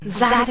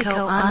Zydeco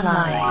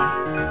Online.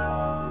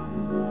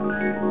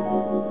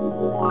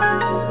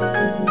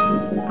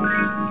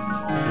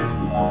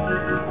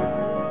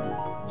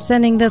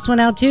 Sending this one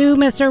out to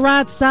Mr.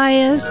 Rod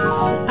Sias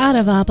out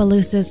of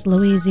Opelousas,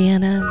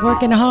 Louisiana.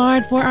 Working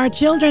hard for our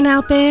children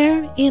out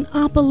there in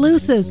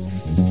Opelousas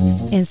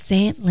in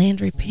St.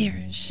 Landry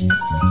Parish.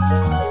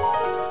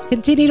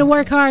 Continue to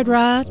work hard,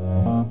 Rod.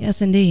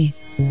 Yes, indeed.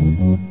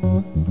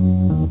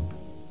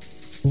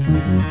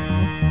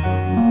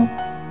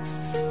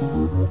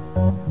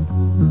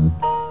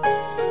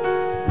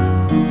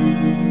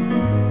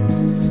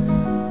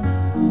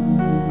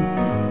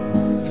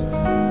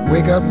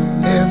 Wake up,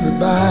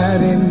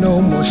 everybody,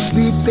 no more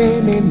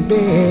sleeping in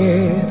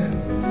bed.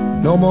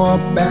 No more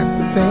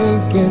backward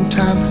thinking,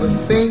 time for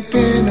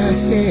thinking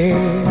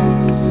ahead.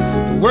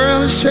 The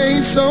world has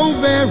changed so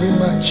very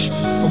much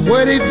from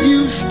what it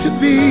used to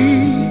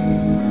be.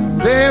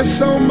 There's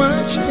so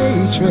much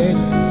hatred,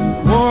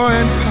 war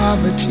and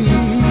poverty.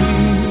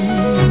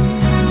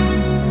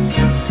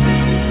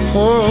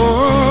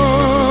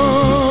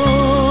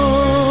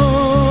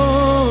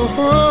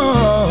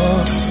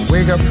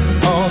 Wake up,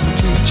 all the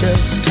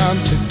teachers, time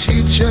to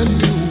teach a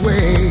new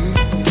way.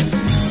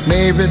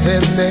 Maybe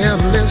then they'll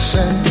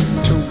listen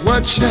to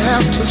what you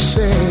have to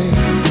say.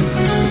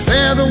 'Cause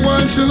they're the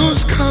ones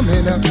who's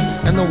coming up,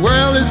 and the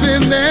world is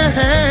in their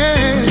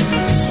hands.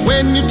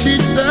 When you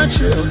teach the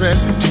children,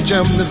 teach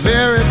them the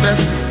very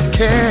best you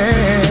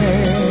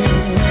can.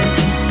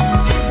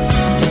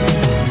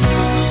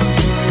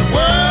 The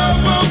world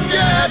won't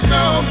get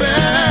no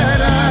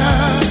better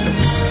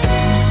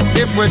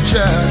if we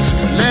just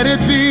let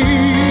it be.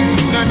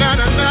 Na na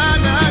na na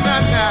na na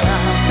na.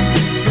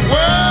 The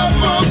world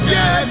won't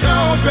get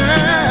no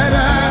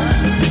better.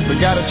 We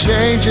gotta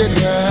change it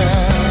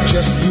now,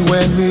 just you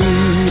and me.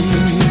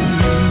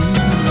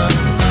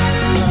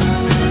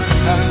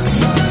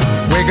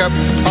 Wake up,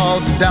 all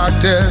the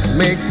doctors,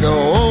 make the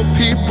old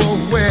people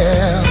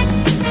well.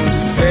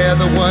 They're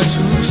the ones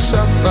who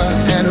suffer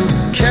and who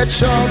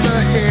catch all the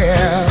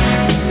hair.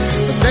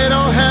 But they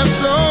don't have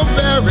so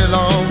very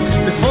long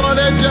before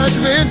their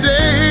judgment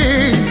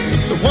day.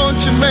 So won't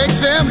you make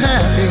them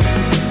happy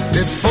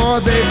before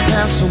they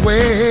pass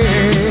away?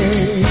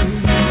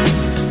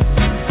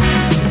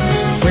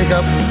 Wake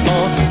up,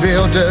 all the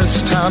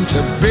builders, time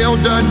to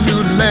build a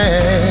new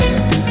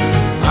land.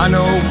 I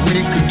know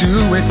we could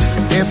do it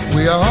if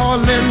we all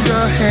lend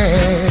a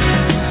hand.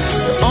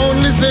 The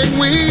only thing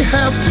we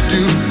have to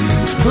do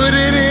is put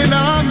it in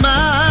our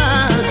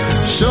minds.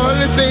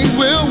 Surely things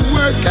will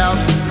work out.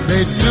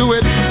 They do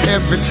it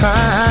every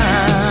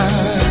time.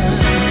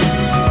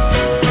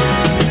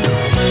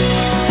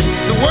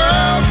 The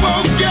world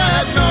won't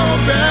get no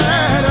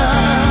better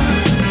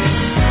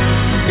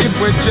if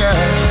we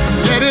just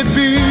let it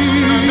be.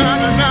 Na,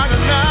 na, na,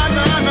 na,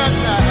 na, na,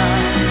 na.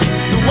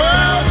 The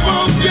world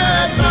won't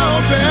get no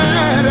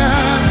better.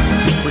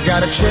 We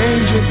gotta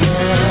change it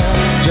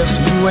now, just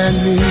you and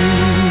me.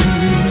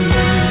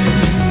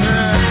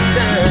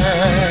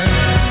 Yeah.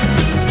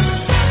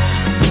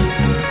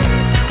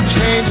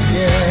 Change it,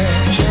 yeah,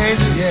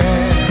 change it, yeah,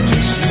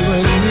 just you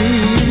and me.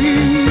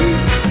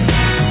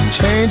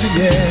 Change it,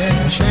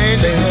 yeah,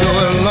 change it. Can't do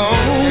it alone,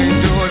 can't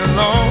do it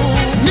alone.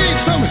 Need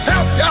some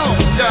help, y'all,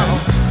 y'all.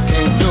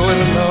 Can't do it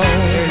alone,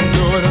 can't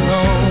do it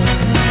alone.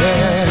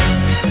 Yeah,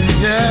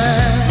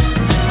 yeah.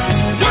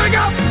 Wake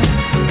up,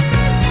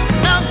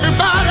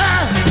 everybody.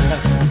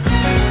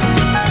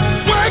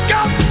 Wake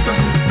up,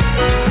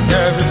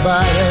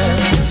 everybody.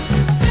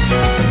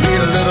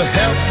 Need a little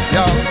help,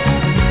 y'all.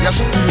 Yes,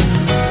 I do.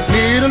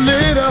 Need a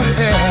little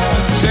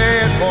help. Say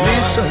it, boy.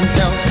 Need some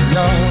help,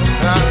 y'all.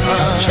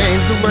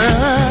 Change the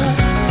world,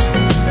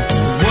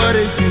 what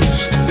it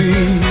used to be.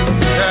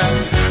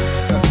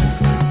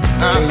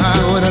 Can't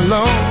do it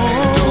alone.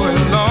 Can't do it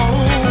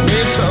alone.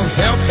 Need some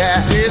help, yeah.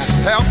 Need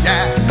some help,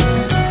 yeah.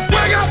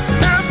 Wake up,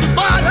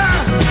 everybody.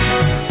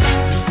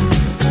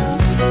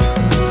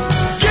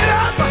 Get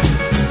up,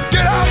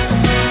 get up,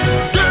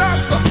 get up,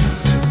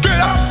 get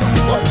up.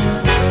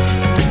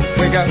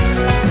 Wake up.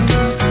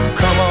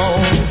 Come on,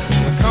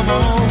 come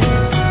on.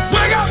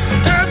 Wake up,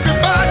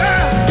 everybody.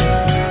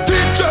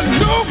 Teach a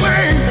new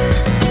way.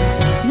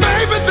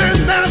 Maybe then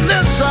they'll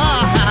listen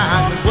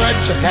to what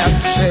you have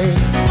to say.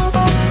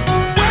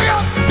 Wake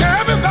up,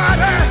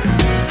 everybody.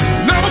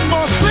 No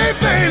more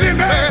sleeping in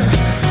bed.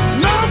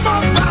 No more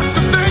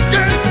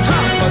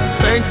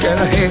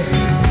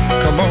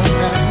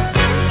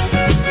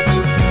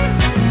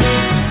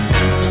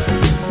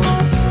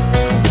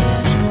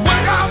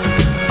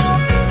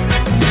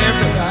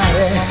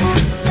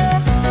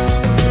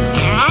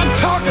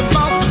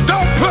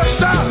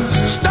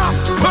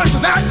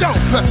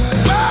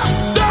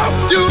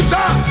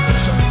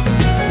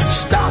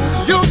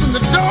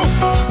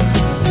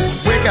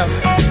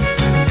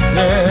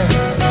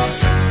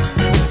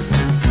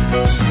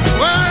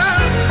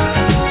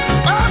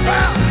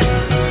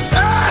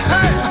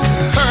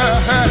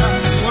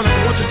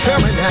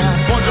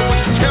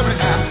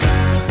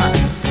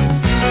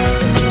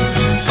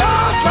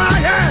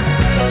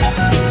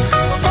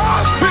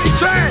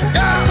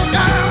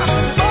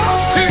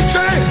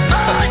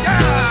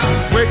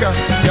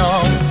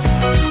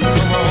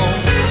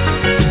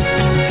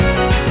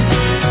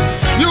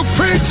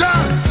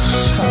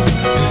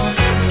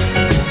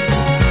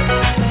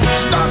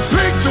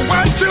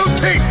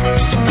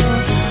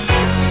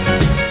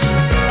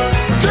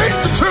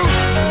Taste the truth.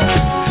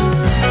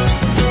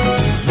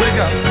 Wake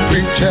up,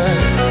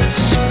 preachers.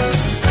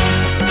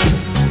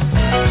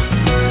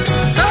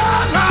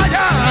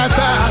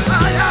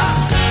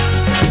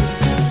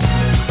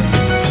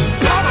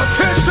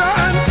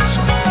 Politicians,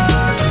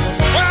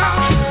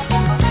 well,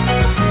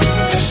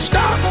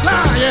 stop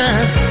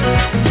lying,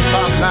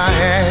 stop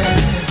lying.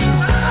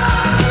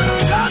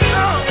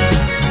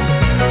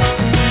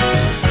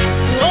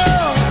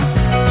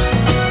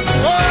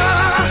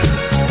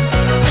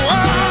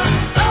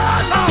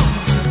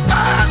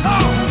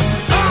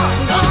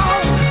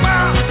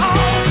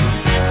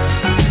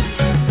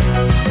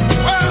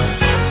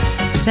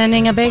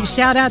 Sending a big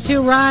shout out to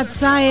Rod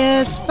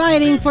Sias,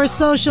 fighting for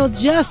social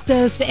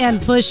justice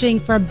and pushing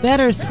for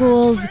better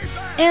schools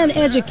and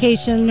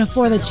education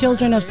for the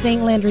children of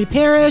St. Landry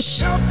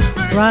Parish.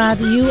 Rod,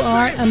 you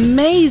are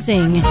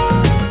amazing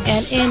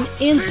and an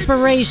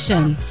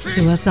inspiration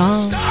to us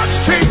all.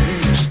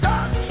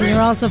 And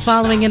you're also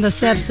following in the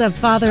steps of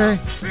Father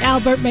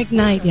Albert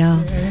McKnight,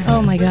 y'all.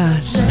 Oh my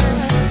gosh.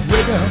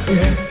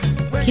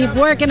 Keep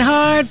working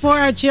hard for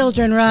our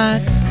children,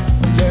 Rod.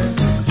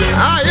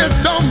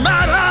 It don't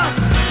matter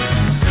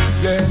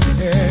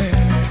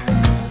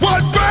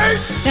what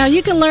race. Now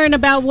you can learn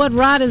about what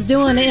Rod is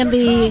doing in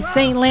the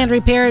St.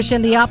 Landry Parish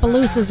and the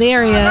Opelousas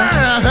area.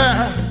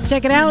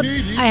 Check it out.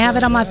 I have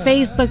it on my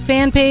Facebook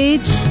fan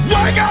page.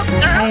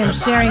 I am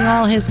sharing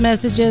all his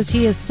messages.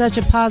 He is such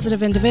a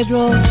positive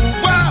individual.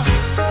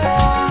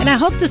 And I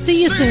hope to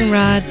see you soon,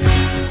 Rod.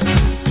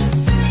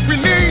 We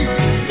need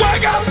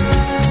wake up,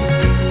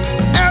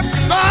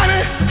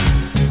 everybody.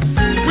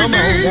 We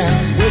need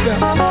wake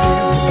up,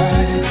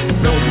 everybody.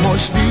 No more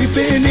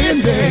sleeping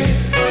in bed.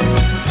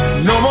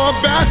 No more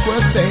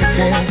backward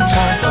thinking.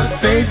 Time for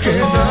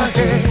thinking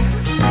ahead.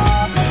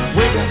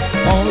 Wake up,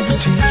 all you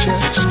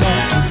teachers.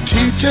 Start to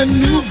teach a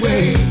new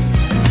way.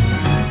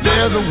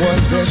 They're the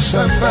ones that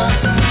suffer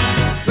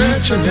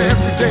each and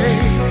every day.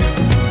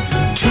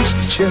 Teach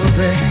the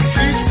children,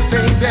 teach the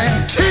baby,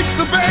 teach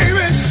the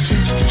babies,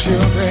 teach the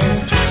children,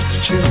 teach the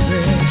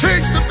children,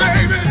 teach the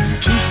babies,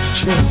 teach the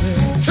children,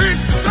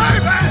 teach the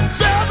babies.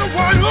 They're the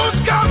one who's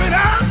coming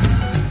out.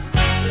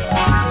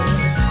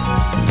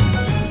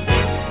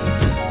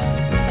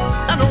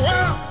 And the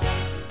world,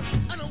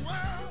 and the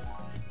world.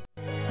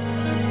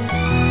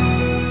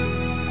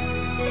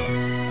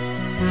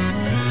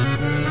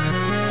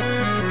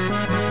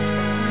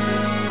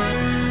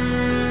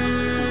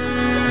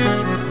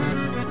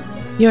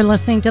 You're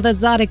listening to the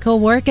Zydeco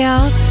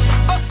Workout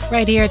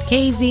right here at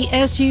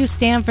KZSU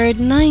Stanford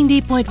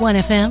 90.1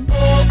 FM.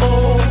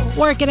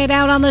 Working it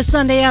out on the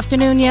Sunday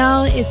afternoon,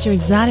 y'all. It's your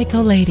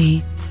Zydeco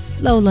lady,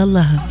 Lola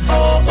Love.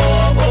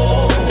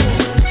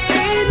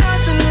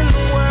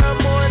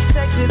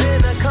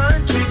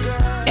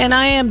 And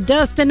I am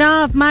dusting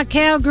off my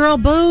cowgirl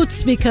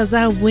boots because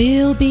I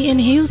will be in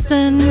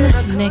Houston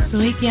next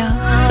week, y'all.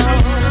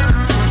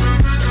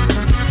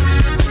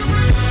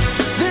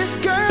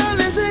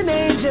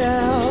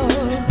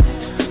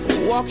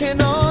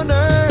 Walking on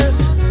earth,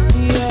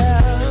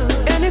 yeah.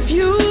 And if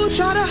you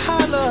try to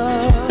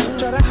holler,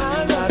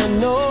 gotta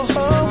know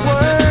her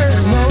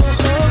worth,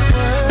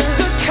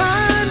 The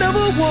kind of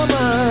a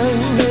woman,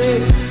 yeah,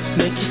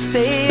 make you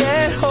stay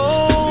at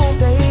home,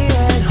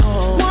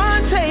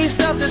 One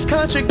taste of this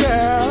country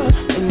girl,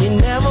 and you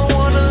never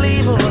wanna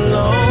leave her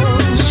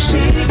alone.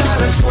 She got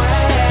a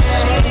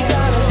swag,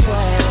 that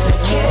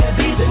can't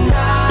be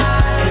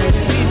denied,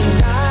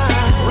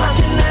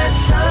 rocking that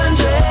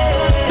sundress.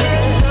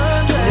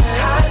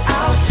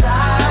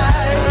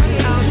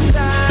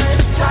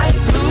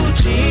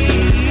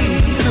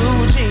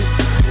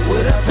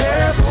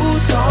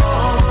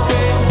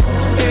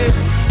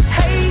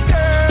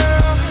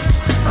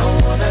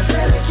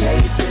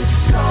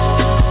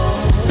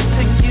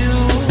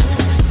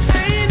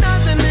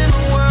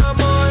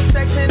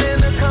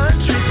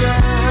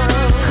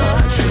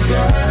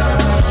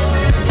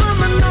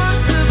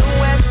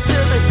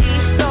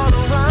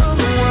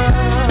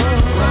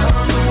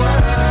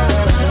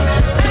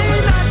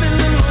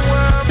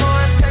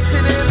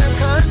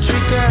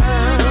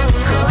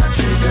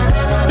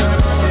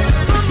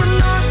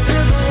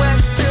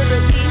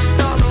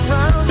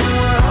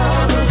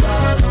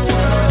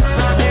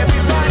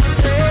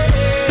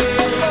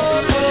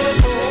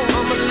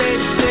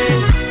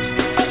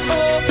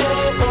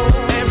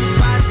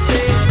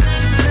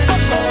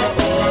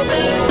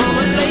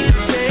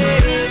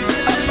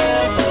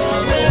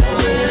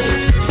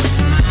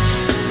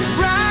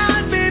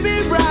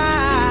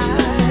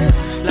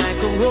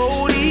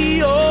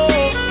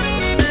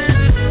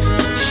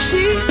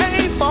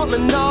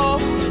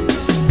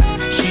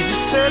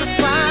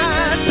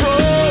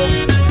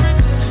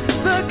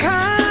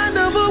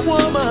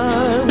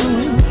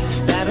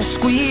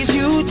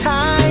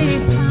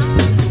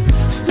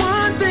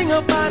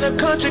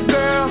 Country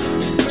girl,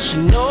 she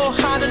know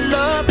how to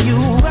love you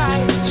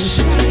right.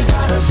 She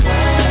got a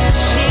swag,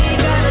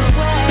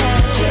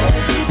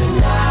 can't be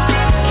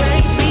denied,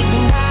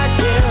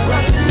 yeah.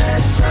 Rockin'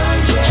 that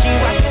sundress, she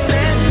rockin'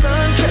 that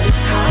sundress,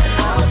 hot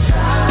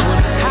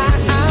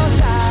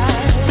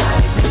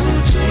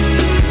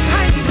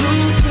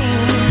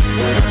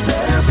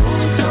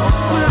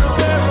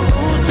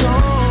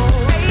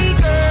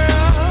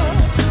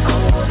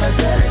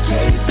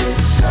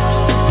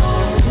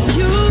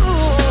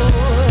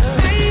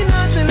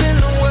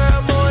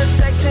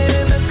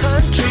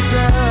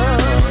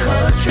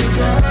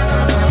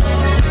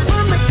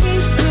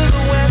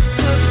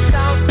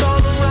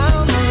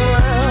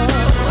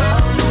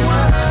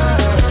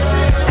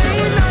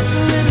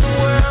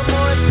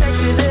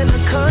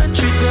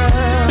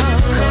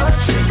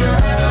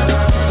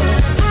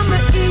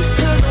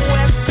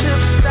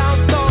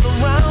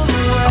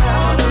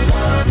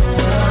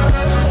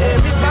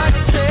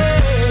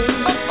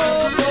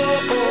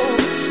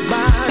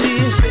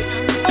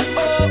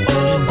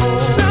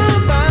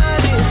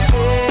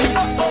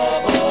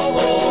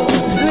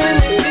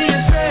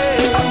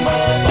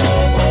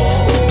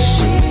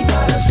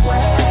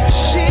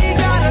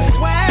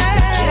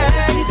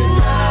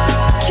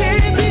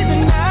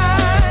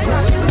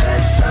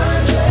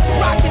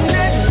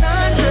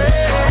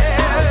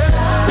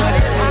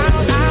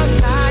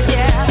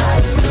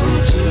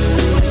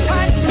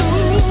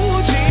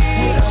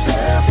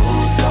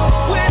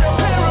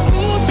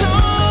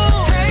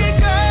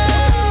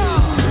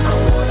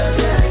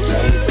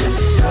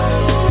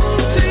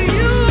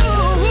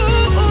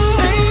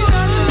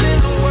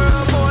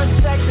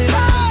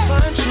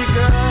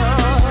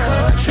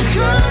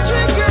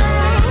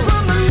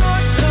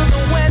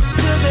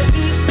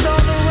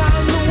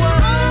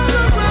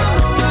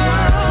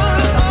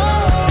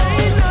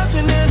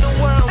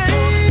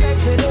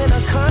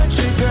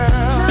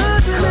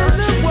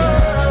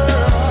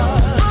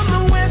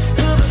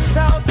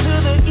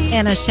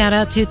And a shout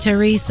out to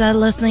Teresa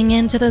listening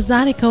in to the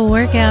Zydeco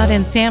workout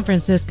in San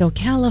Francisco,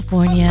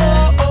 California.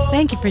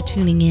 Thank you for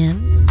tuning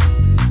in.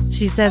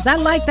 She says, I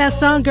like that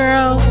song,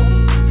 girl.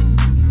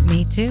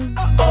 Me too.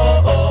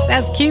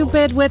 That's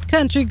Cupid with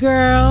Country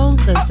Girl,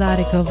 the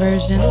Zydeco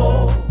version.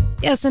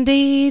 Yes,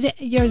 indeed.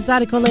 Your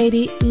Zydeco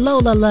lady,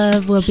 Lola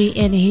Love, will be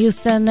in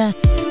Houston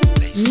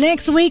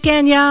next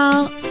weekend,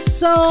 y'all.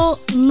 So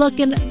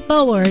looking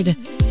forward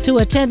to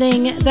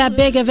attending that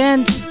big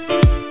event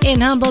in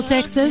Humble,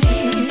 Texas.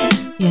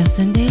 Yes,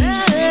 indeed.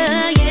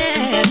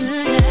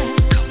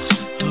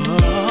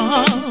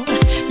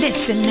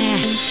 Listen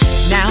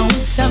now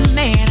it's a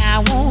man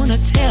I wanna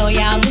tell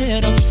y'all a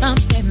little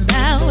something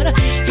about.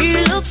 He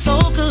looks so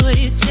good,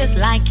 it's just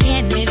like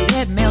candy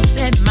that melts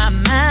in my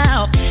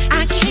mouth.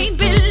 I can't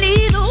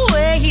believe the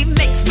way he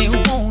makes me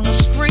wanna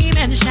scream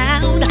and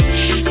shout.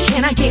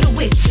 Can I get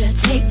with you?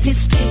 Take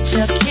this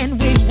picture, can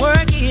we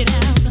work it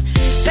out?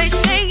 They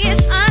say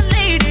it's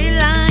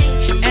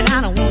unladylike, and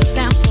I don't want to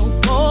sound so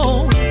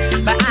bold,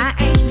 but I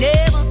ain't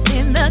never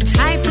been the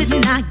type to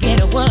not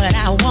get what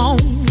I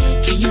want.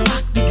 Can you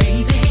rock me,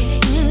 baby?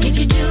 If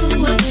you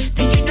do,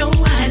 then you know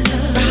I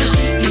love you.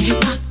 Can you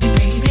rock me,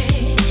 baby?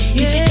 If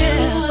you do,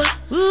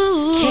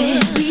 ooh, can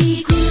we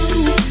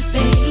groove,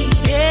 baby?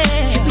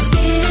 Can we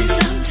spend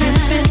some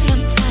time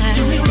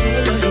doing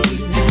what we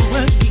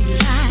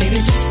like? Baby,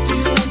 just do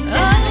it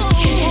now.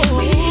 Can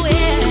we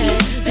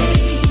groove,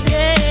 baby?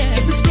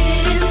 Can we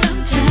spend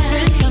some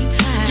time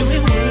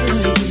doing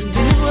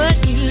what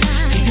we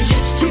like? Baby,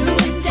 just you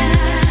and I.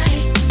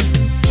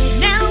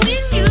 Now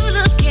when you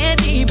look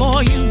at me,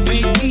 boy, you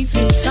make me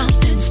feel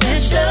something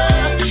special.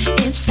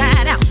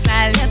 Inside,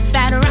 outside, left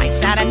side, right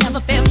side, I never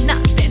felt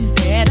nothing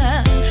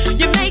better.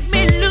 You make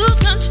me lose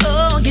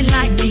control, you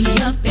light me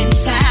up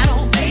inside,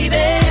 oh baby.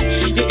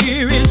 You're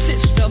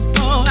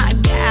irresistible, I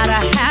gotta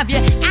have you,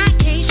 I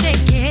can't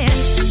shake it.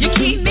 You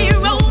keep me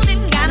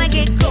rolling, gotta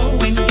get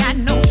going, got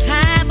no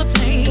time for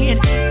playing.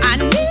 I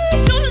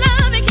need your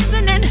love and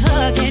kissing and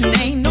hugging,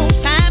 ain't no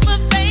time for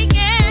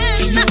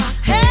faking.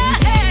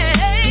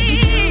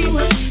 Hey,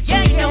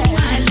 yeah, you know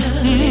I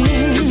love you.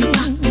 Can you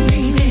rock me,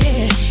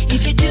 baby?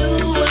 If you do,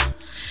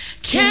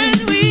 can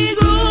we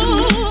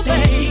groove,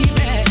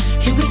 baby?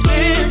 Can we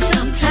spend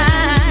some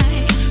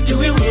time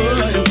doing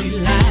what we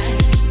like?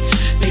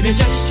 Baby,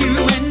 just you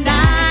and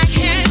I.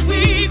 Can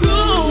we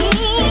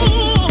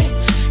groove?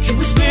 Can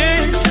we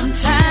spend some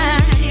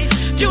time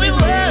doing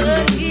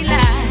what we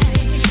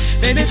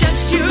like? Baby,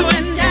 just you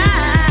and I.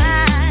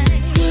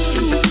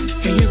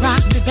 Can you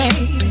rock me,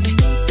 baby?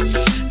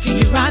 Can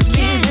you rock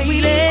me,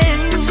 baby?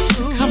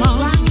 Come on,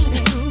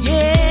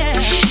 yeah.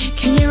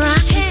 Can you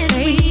rock me,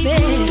 baby?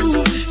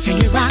 Can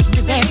you rock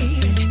me,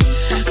 baby?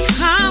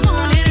 Come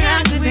on and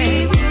rock me,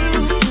 baby.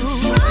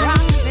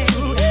 Rock me, baby.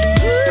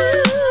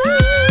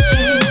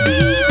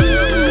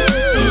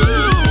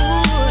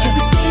 Can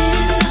we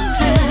spend some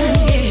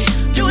time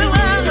doing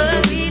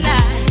what we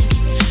like?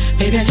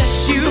 Baby, just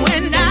you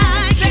and I.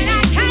 Said I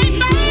can't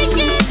make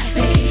it.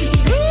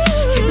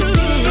 Can we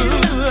spend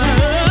some time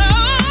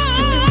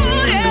doing what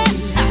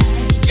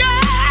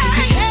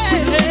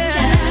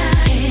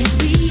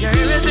we like? You're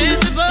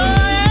irresistible.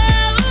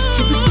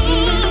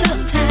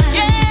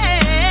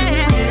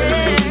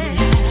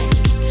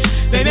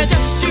 Baby,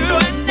 just you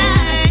and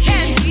I.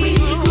 Can we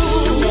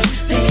groove,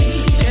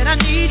 baby? Should I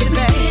need you,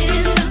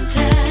 baby?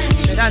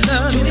 Should I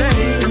love you,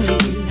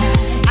 baby?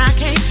 I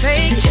can't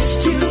fake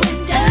just you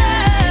and I.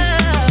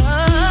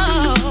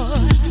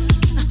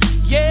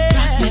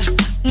 Yeah,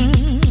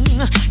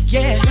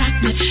 yeah.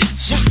 Rock me,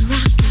 should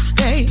rock me,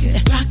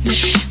 baby. Rock me,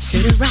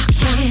 should rock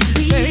me,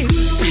 baby.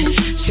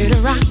 Should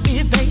rock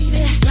me,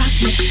 baby. Rock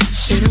me,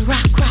 should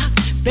rock,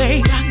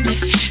 baby. Rock me,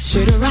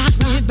 should rock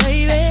me,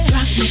 baby.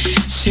 Rock me,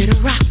 should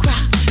rock,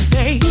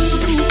 baby.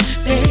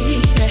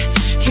 Baby,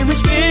 can we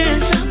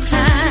spend some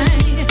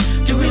time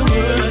doing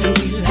what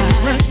we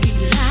like?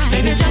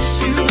 Baby,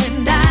 just you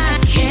and I.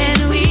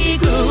 Can we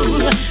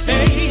groove,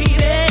 baby?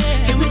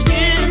 Can we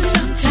spend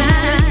some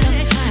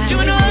time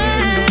doing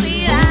what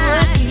we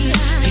like?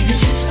 Baby,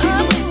 just you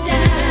and I.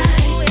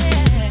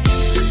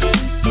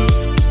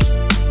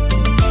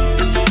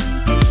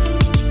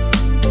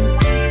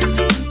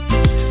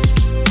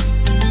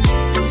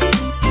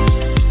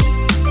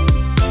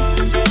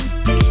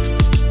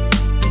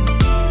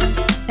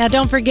 Now,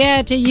 don't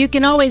forget, you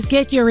can always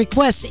get your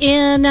requests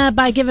in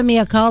by giving me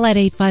a call at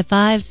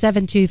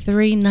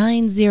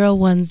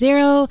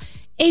 855-723-9010,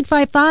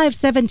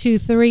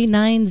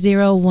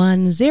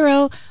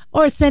 855-723-9010,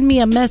 or send me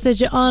a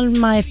message on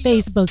my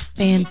Facebook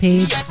fan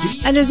page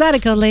under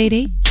Zydeco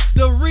Lady.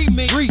 The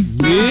remix.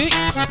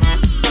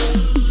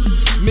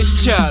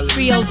 Miss Charlie,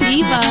 Rio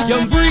Diva,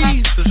 Young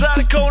Breeze,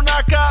 Zydeco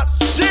Knockout,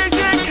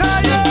 DJ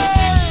Kanye.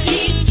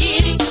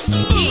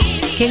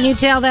 Can you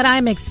tell that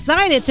I'm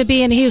excited to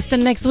be in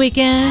Houston next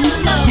weekend?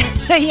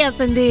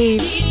 Yes,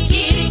 indeed.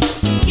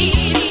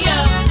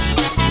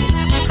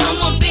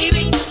 come on,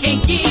 baby,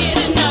 can't get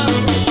enough.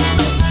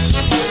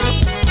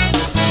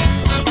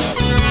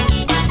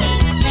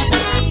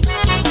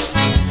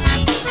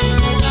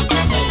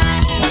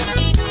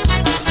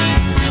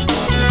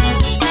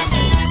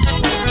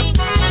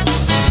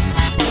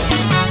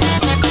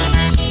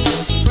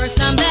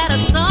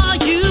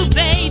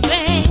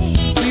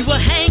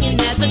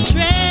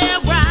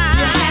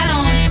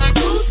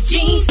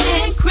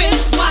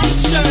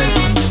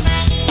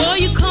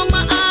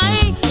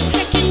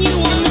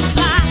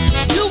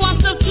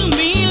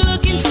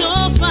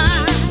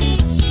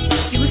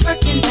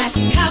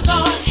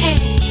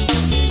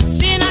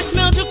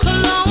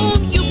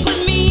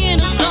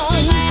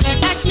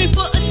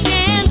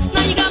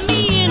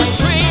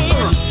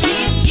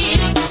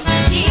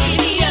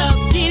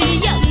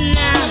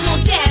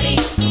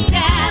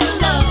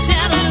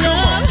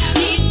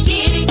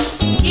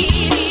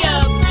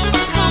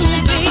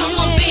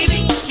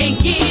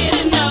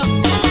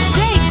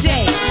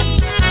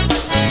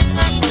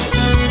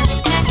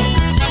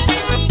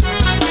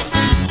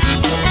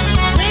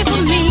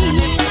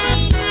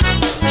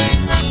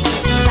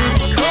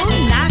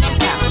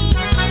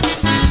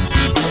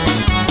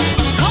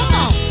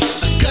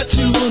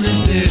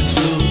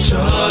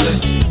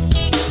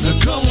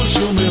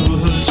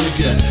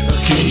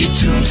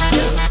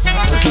 two-step?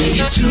 Can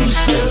you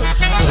two-step?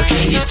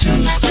 Can you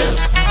two-step?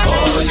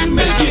 Oh, you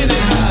making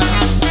it hot.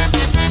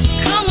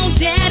 Come on,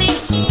 daddy,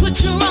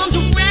 put your arms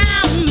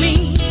around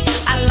me.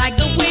 I like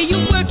the way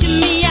you're working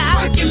me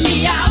out. Working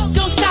me out.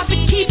 Don't stop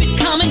it, keep it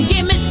coming,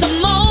 give me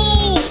some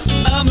more.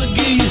 I'ma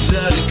give you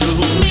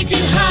Zydeco. Make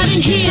it hot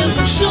in here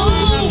for sure.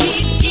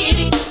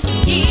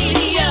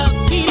 Giddy up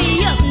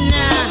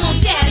now. Come on,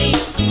 daddy,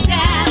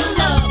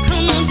 saddle up.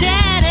 Come on,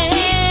 daddy,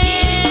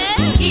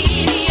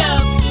 giddy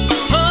up.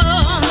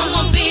 Oh, come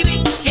on,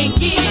 baby, can't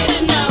get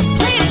enough.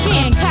 Play it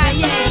again,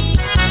 Kanye.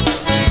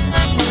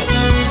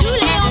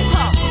 Julie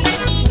encore.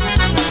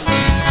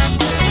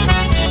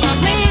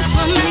 Play it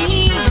for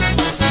me.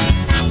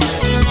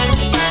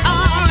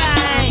 All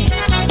right.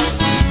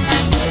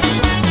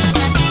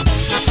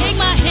 Take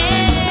my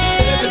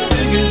hand.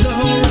 Everything is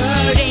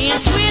alright.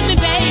 Dance with me,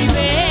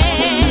 baby.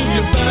 Move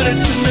your body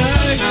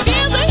tonight.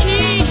 Feel the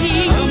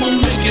heat. I'ma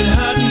make it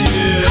hot in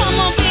here. Come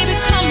on, baby,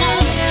 come on.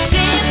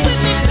 Dance with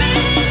me,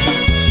 baby.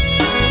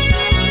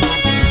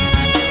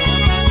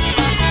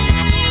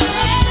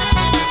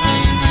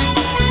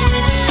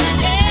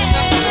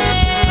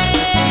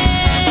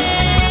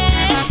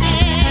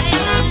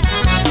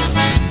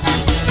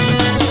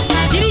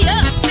 Giddy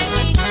up.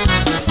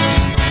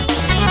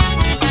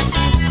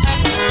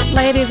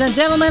 Ladies and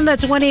gentlemen, the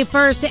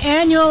 21st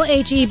annual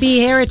HEB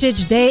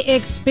Heritage Day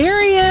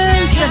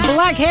Experience,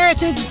 Black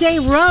Heritage Day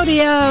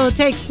Rodeo,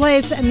 takes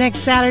place next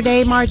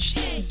Saturday, March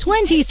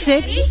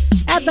 26th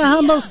at the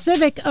Humble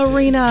Civic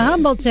Arena,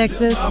 Humble,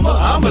 Texas.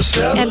 I'm a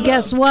seller. And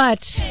guess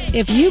what?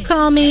 If you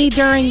call me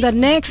during the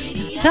next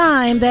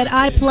time that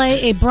I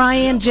play a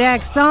Brian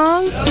Jack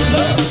song,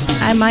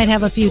 I might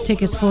have a few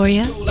tickets for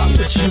you.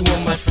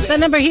 The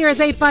number here is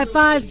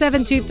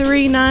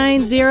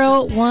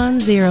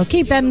 855-723-9010.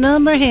 Keep that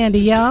number handy,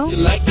 y'all.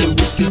 Like it, we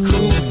can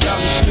cruise down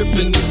the strip,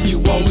 and if you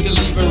want, we can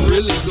leave and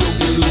really go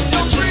get loose.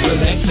 Just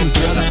relax and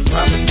girl, I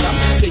promise I'm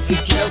taking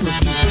care of you.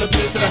 From the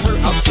place that I hurt,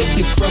 I'll take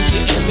it from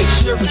you and make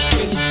sure it's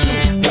finished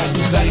too. Got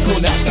the Zydeco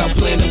knockout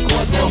playing them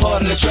chords more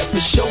hard on the track for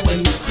show,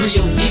 and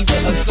Creole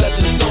Diva, a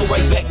southern soul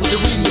right back with the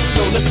remix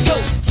flow. Let's go.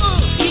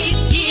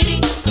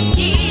 Giddy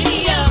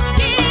up.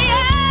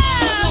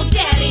 Come on,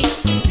 daddy.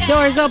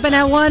 Doors open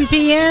at 1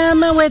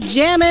 p.m. with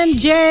Jammin'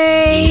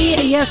 Jay.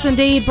 Yes,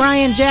 indeed.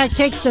 Brian Jack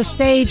takes the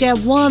stage at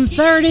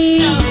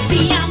 1:30.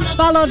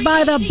 Followed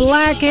by the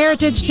Black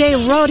Heritage Day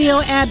Rodeo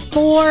at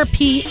 4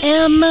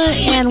 p.m.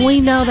 And we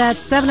know that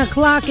 7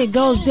 o'clock it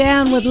goes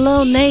down with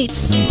Lil Nate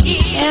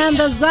and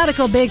the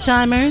Zydeco Big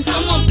Timers.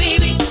 Come on,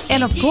 baby.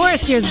 And of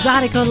course, your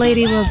Zydeco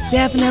lady will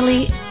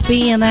definitely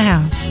be in the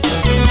house.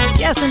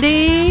 Yes,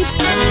 indeed.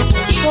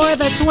 For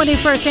the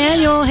 21st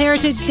annual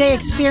Heritage Day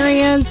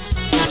Experience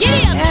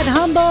at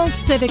Humble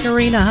Civic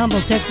Arena,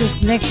 Humble,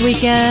 Texas, next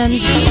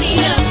weekend.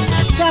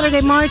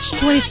 Saturday, March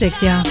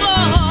 26th, y'all.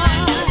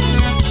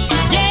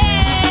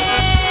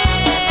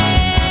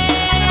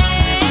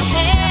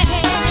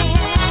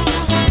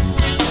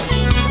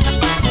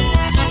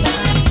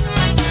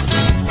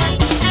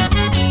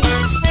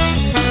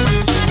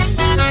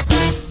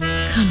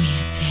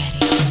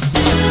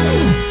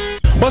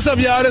 What's up,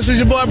 y'all? This is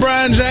your boy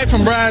Brian Jack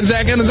from Brian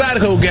Jack and the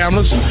Zydeco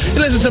Gamblers. You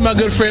listen to my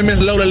good friend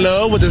Miss Lola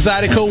Love with the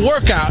Zydeco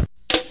Workout.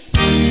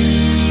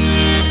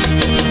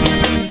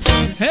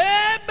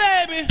 Hey,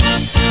 baby.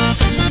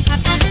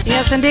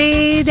 Yes,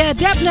 indeed.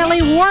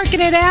 Definitely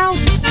working it out.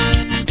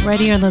 Right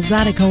here on the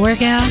Zydeco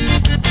Workout.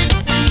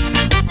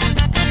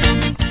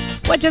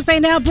 What you say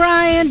now,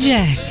 Brian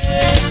Jack?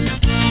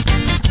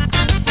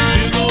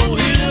 Big old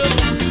hill.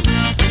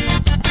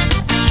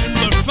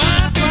 But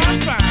fine,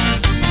 fine, fine.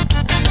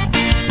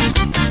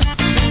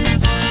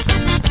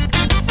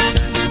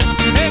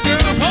 Hey,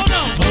 girl, hold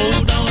on.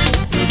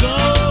 You're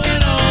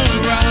going all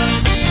right.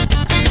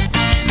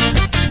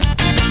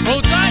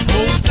 Hold tight,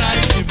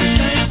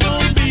 everything's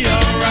gonna be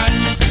alright.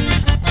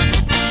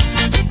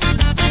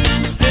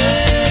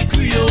 Hey,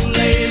 Creole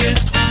lady,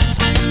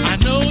 I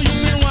know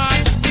you've been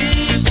watching me,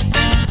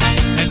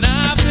 and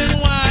I've been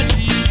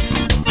watching you.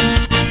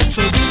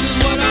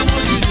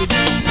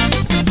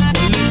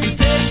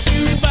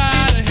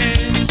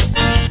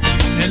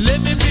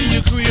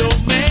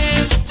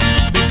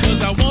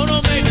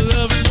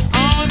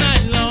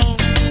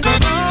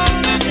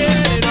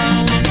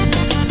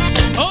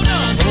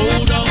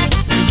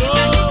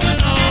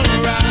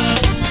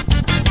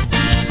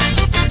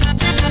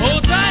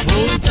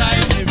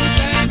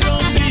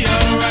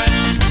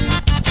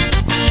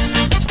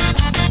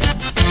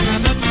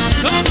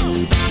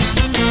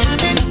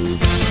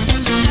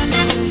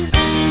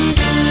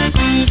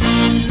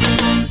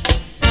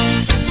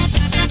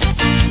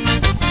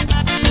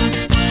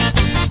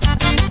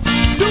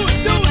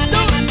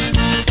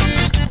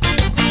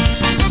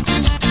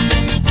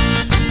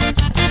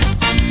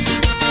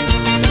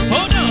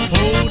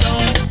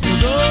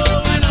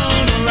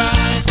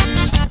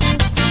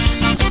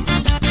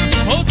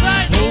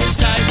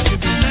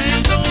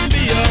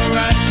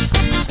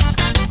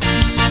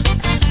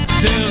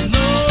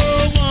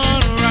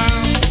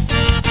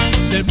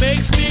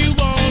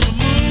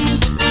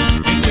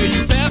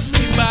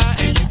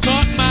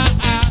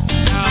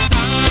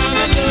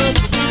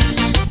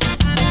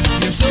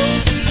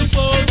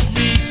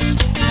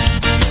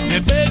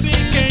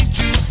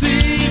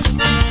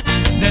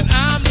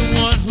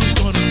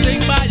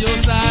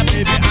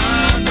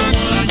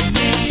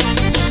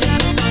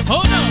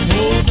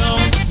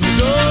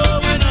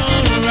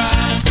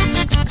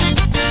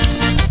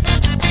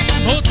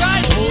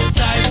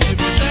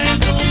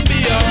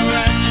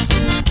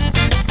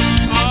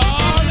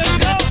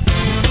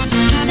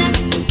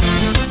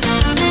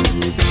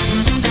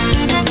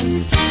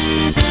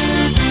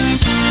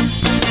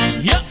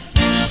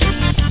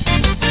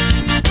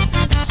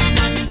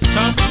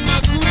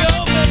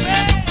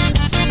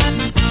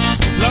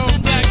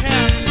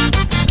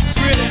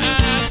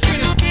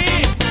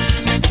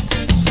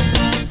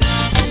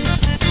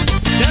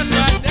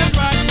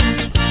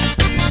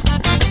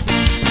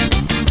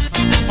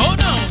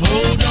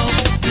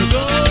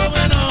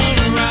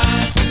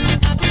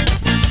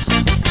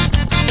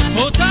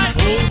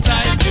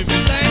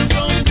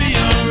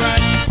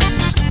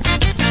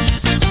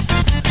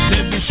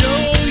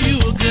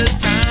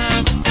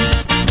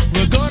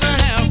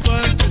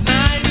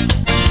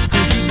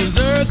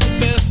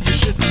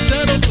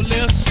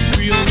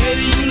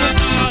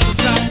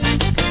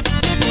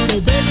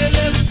 baby,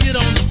 let's get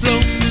on the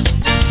floor.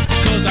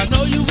 Cause I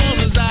know you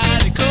want a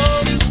Zydeco.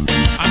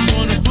 I'm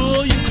gonna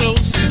pull you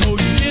close and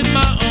hold you in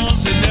my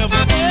arms and never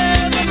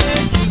ever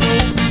let you go.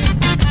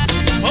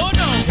 Hold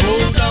on,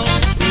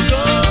 we're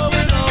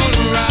going on a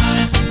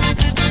ride.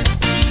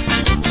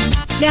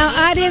 Now,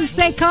 I didn't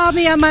say call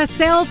me on my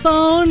cell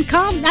phone.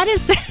 I didn't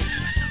say...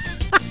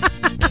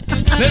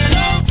 Let's go.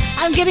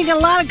 I'm getting a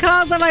lot of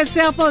calls on my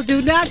cell phone.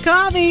 Do not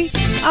call me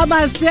on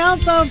my cell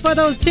phone for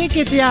those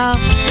tickets, y'all.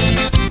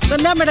 The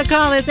number to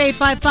call is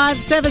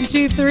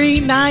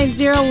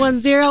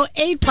 855-723-9010.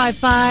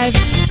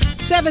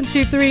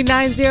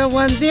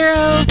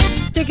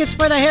 855-723-9010. Tickets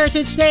for the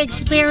Heritage Day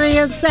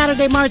Experience,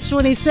 Saturday, March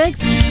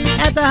 26th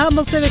at the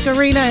Humble Civic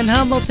Arena in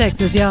Humble,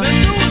 Texas, y'all.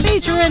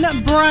 Featuring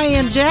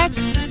Brian Jack,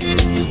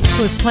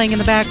 who is playing in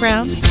the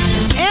background,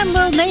 and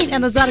Lil Nate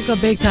and the Zydeco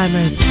Big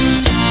Timers.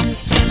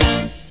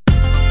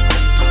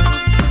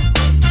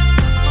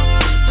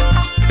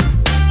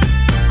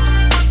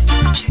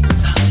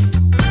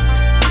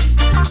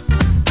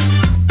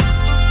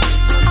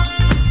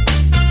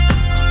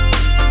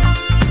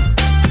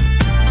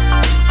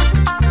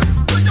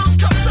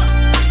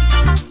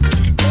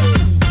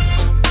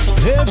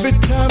 Every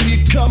time you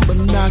come a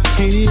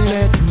knocking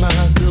at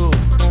my door,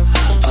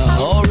 I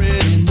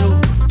already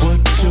know what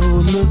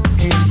you're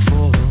looking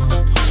for.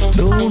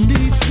 No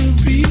need to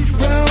beat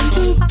round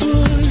the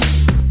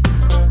bush.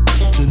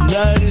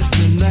 Tonight is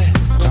the night,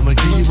 I'ma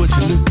give you what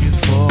you're looking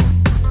for.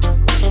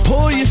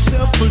 Pour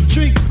yourself a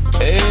drink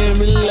and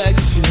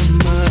relax your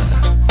mind.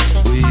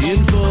 We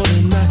in for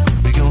the night,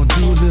 we gon'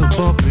 do a little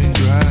bump and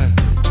grind.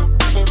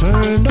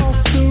 Turn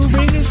off the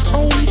ringers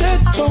on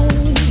that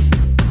phone.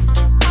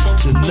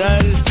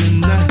 Tonight is the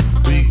night,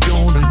 we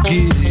gonna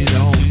get it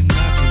on.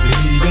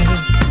 Baby.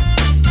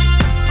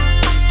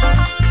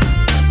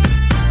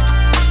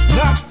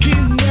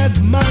 Knocking at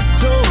my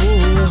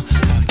door,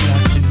 I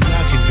got you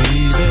knocking,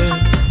 baby.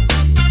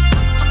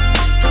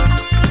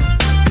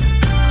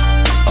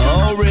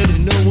 Already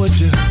know what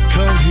you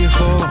come here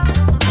for.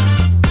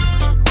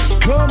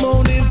 Come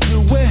on into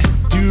where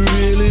you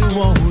really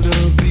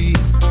wanna be,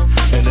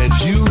 and that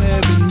you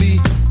having me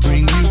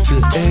bring you to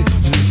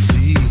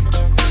ecstasy.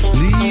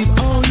 Leave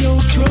all your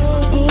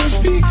troubles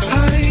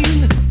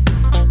behind.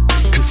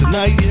 Cause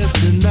tonight, yes,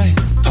 tonight,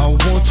 I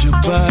want your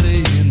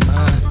body in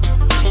mine.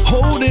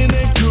 Holding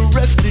and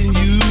caressing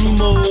you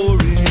more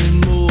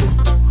and more.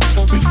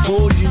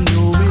 Before you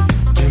know it,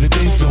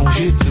 everything's gonna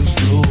hit the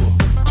floor.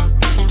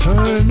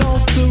 Turn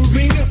off the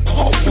ringer,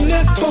 open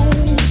that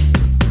phone.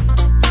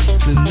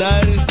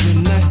 Tonight is the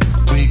night,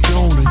 we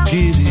gonna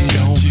get it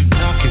on. You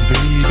knocking,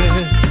 baby.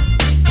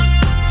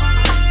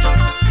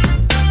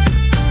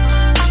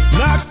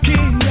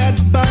 Knocking at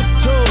my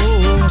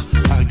door,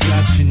 I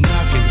got you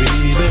knocking,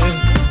 baby.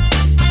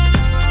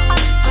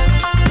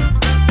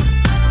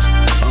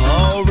 I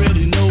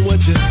already know what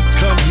you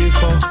come here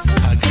for.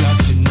 I got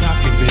you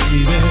knocking,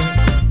 baby.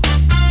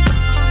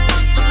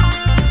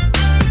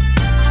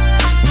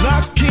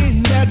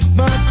 Knocking at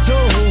my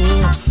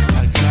door, I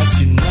got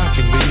you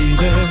knocking,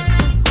 baby.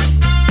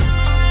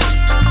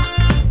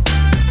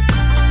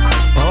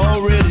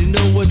 Already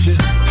know what you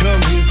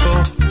come here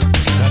for.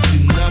 Got you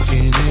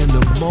knocking in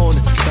the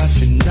morning, got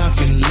you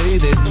knocking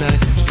late at night,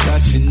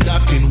 got you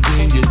knocking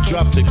when you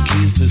drop the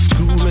kids to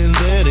school and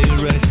let it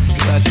right,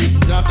 got you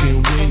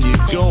knocking when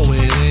you're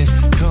going in,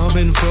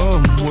 coming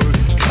from work,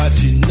 got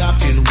you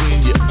knocking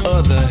when your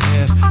other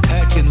half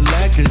hacking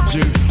like a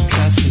jerk,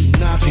 got you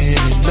knocking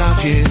and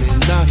knocking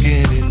and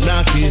knocking and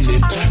knocking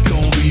and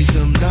gonna be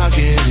some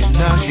knocking and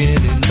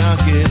knocking and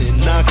knocking and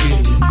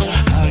knocking and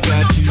I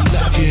got you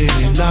knocking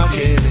and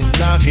knocking and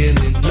knocking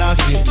and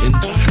knocking and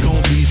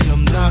gonna be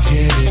some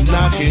knocking and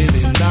knocking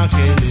and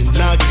knocking and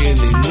knocking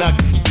and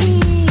knocking.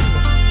 Ooh.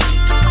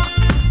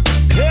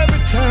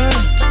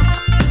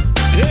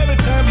 Every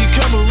time you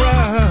come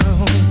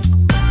around,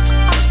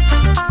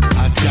 I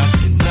got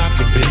you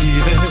knocking,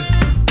 baby.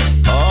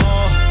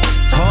 Oh,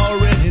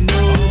 already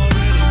know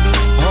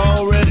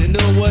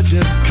what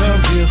you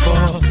come here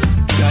for.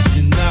 Got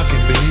you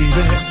knocking,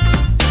 baby.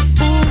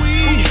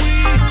 Ooh-wee,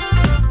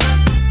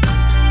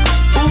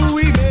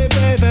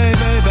 baby,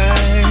 baby.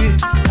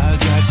 I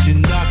got you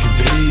knocking,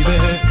 baby.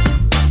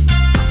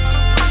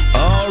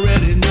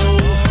 Already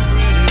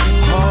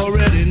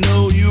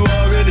know, you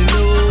already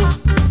know.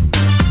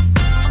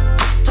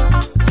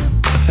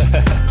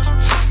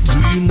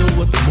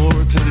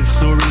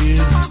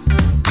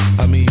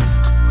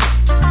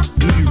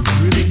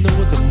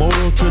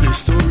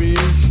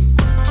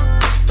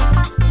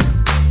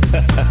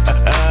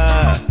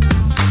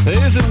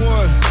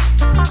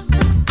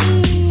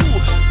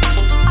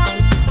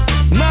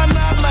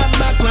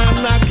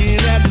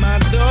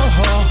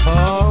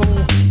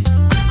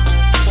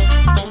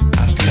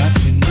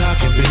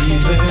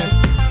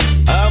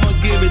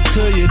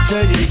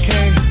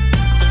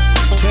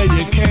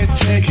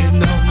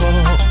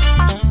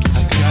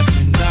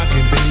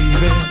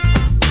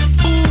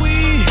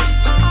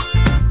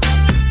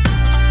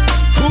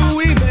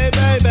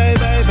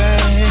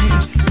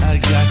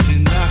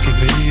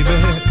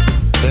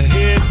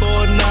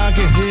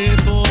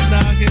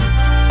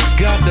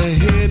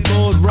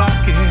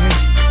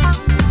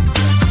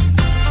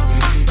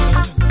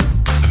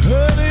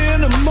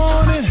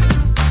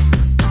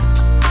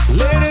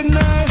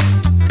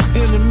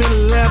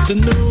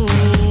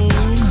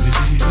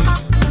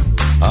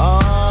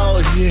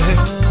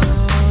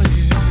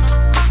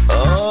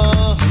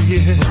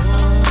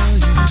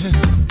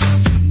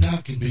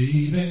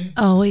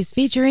 always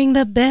featuring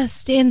the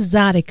best in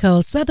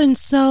Zydeco, Southern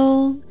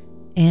Soul,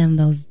 and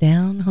those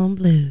down-home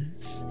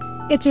blues.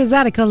 It's your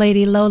Zydeco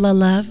lady, Lola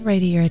Love, right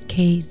here at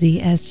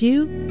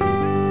KZSU,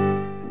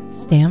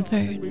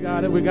 Stanford. We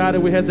got it.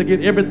 We had to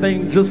get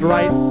everything just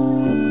right.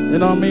 You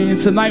know what I mean?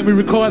 Tonight we're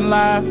recording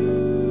live.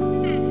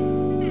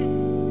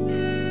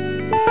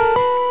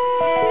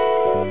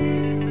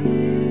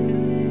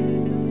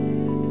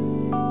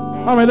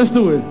 All right, let's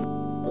do it.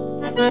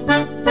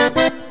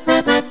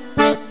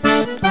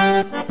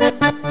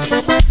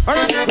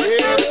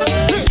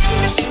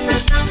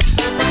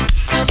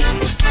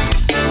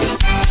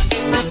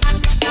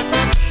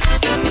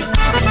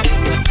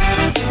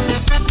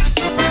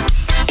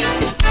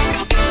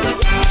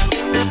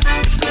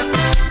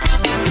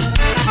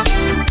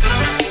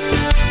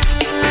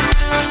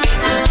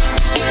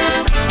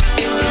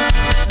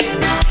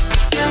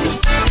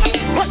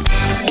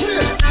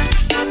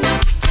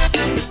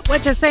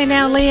 What you say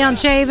now, Leon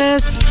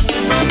Chavis?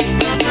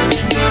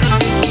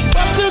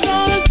 What you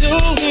gonna do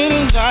with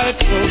a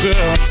Zydeco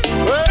girl?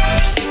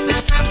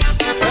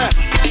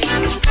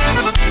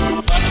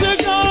 What you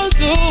gonna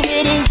do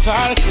with a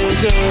Zydeco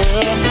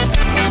girl?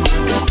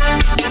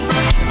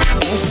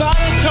 A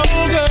Zydeco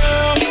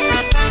girl.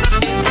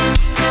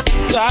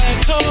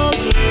 Zydeco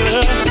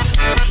girl.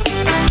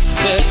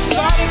 That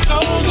Zydeco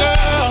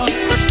girl.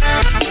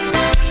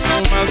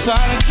 My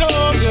Zydeco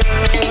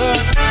girl.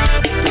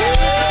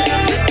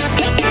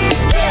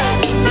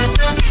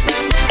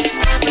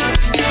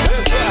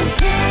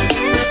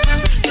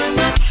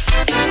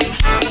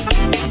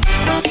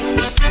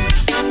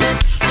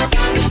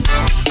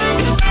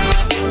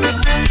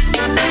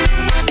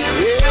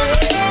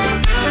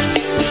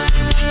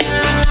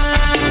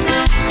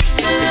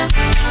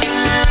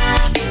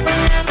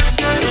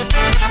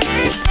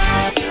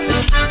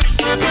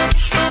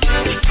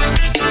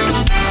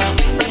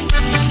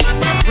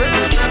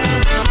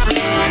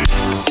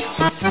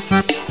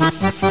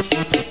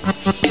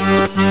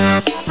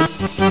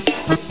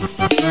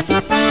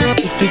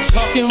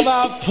 Talking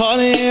about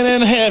partying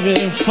and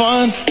having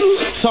fun.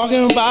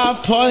 Talking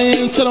about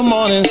partying till the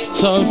morning.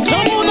 So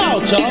come on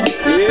out, y'all.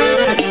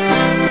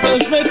 Yeah.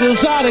 Let's make a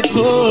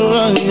Zydeco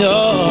run,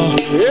 y'all.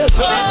 Yes,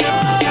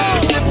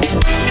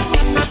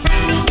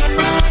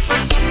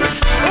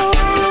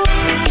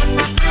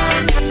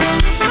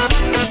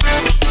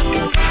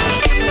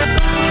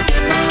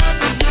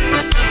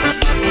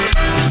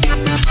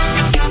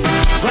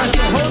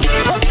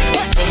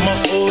 my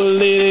old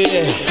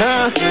lady,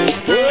 huh?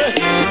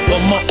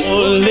 My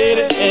old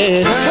lady,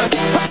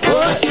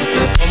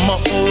 my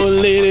old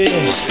lady,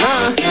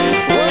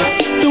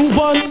 the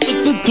one with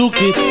the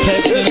dookie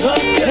passing her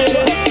head.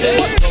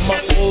 My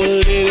old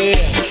lady,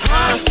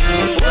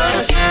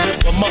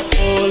 my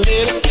old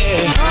lady,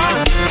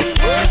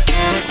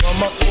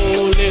 my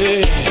old lady.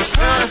 I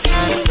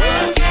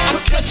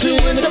catch you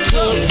in the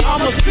club,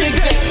 I'ma sneak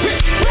that.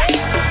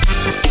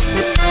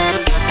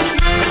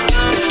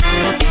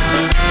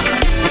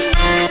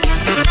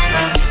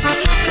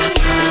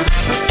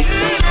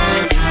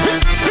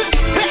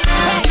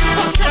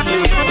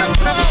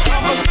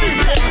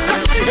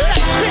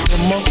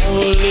 My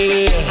old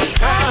lady,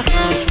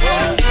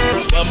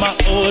 my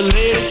old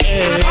lady,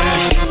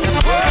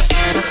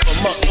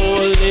 my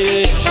old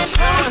lady,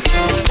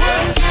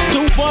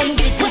 the one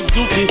with the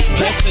dookie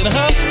passing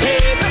her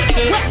head.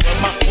 Say,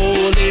 my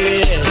old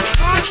lady,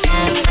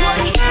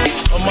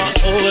 my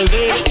old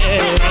lady,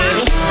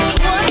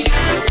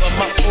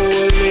 my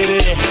old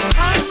lady.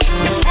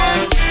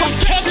 I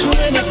catch her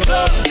in the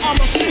club,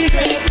 I'ma sleep it.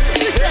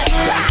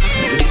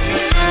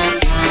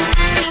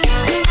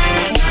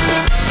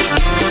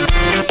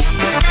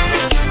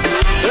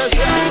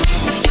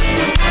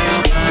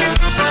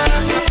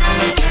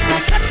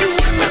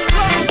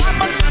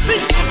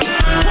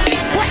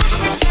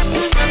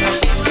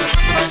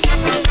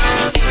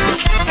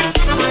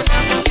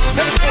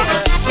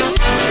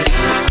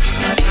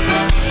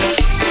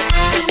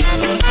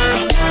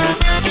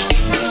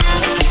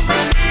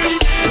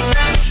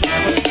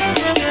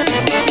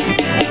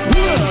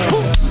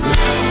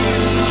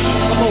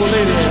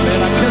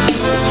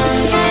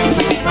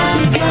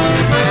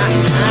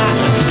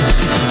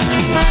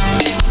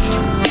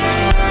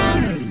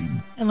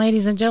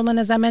 Ladies and gentlemen,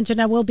 as I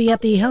mentioned, I will be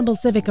at the Humble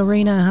Civic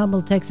Arena in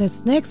Humble,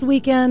 Texas next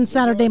weekend,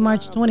 Saturday,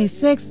 March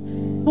 26th,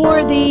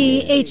 for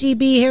the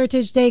HEB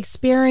Heritage Day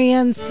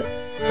Experience.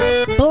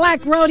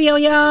 Black Rodeo,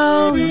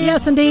 y'all.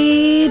 Yes,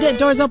 indeed.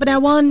 Doors open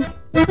at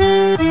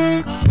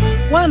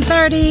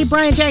 1:30.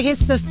 Brian Jack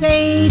hits the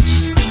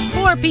stage.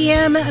 4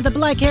 p.m. the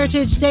Black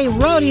Heritage Day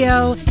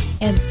Rodeo.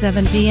 And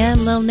 7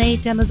 p.m. Lil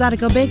Nate and the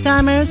Zydeco Big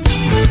Timers.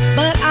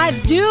 But I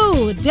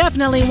do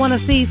definitely want to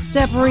see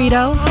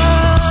Stepperito.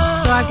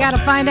 So I gotta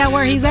find out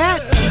where he's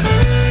at,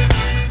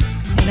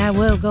 and I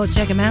will go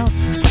check him out.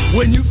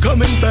 When you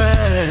coming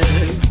back?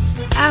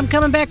 I'm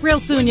coming back real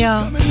soon,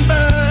 y'all. Coming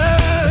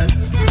back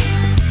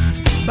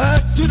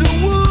to the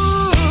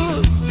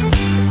woods.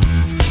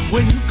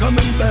 When you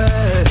coming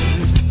back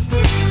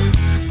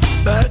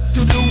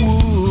to the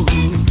woods.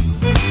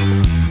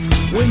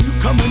 When you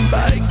coming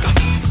back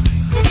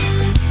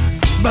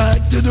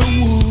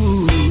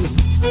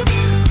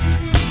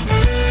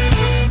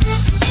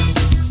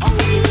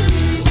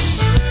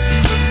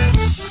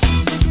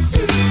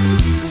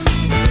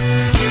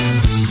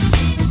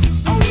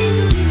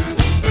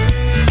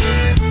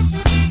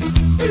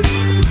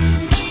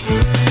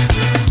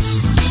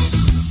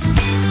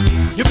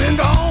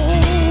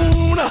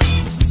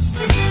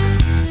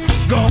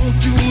Gone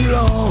too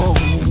long.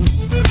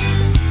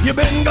 You've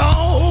been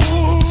gone.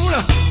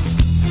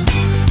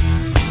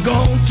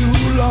 Gone too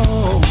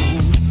long.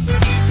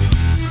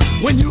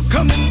 When you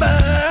coming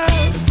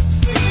back,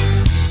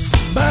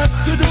 back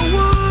to the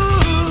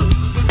wood.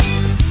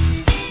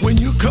 When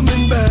you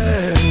coming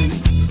back,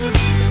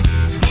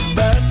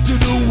 back to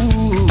the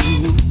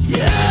wood.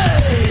 Yeah.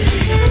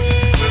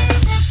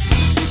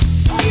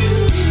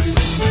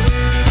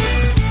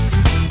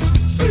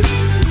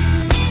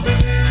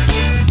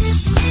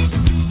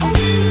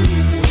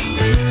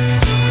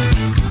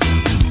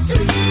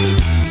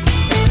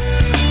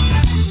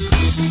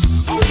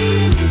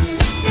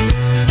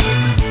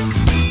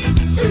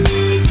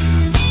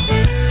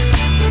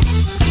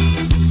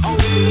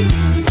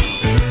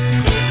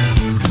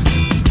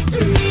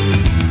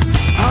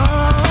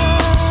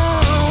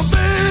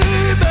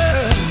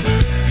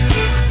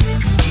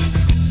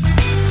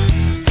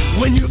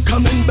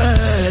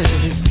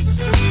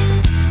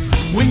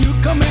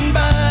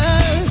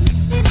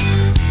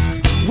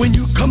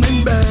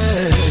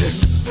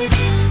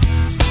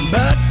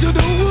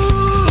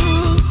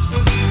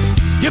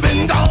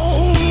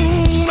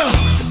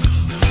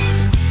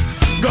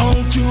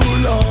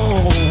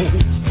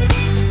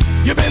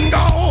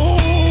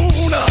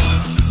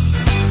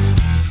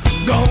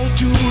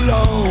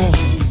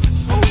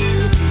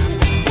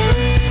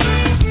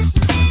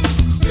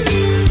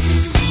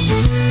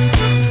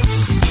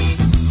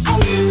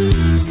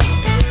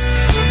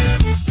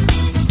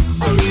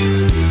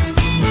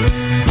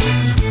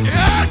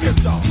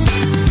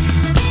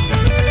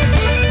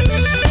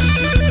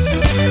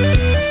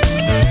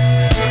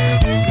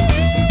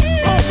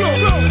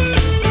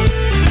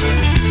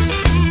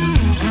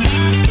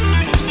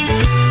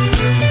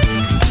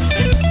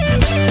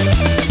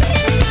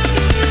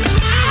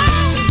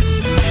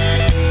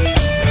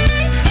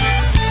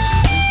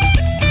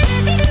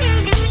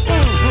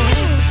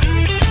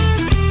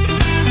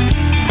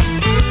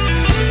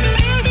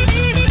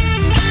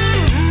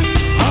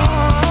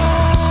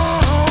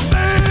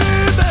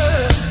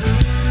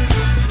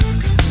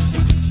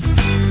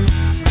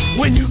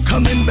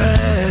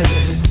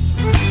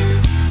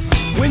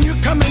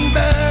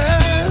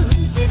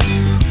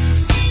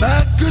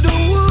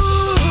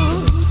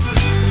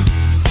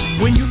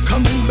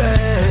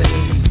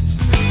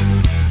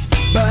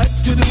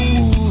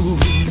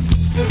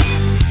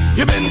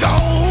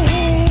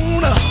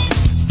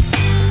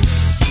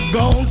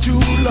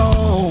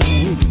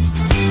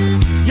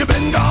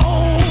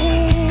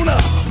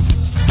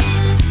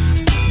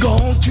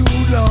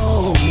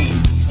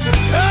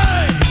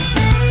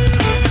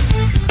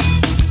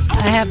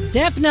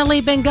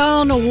 Definitely been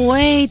gone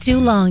way too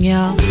long,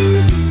 y'all.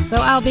 So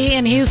I'll be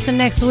in Houston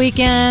next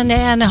weekend,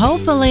 and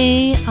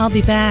hopefully I'll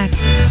be back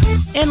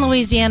in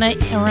Louisiana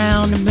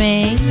around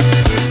May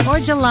or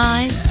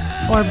July,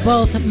 or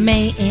both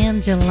May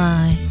and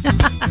July.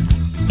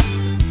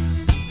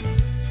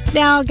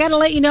 Now, got to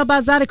let you know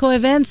about Zydeco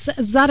Events.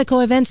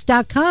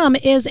 ZydecoEvents.com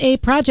is a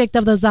project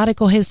of the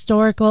Zydeco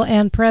Historical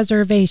and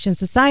Preservation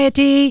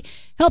Society,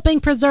 helping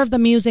preserve the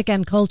music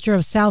and culture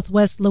of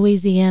Southwest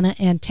Louisiana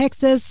and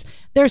Texas.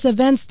 There's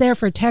events there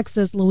for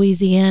Texas,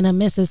 Louisiana,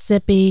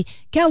 Mississippi,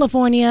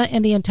 California,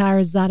 and the entire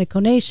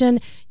Zydeco Nation.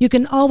 You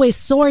can always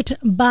sort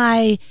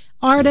by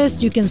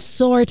artist. You can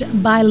sort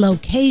by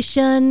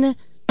location.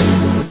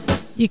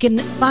 You can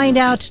find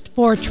out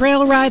for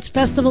trail rides,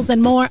 festivals,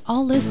 and more,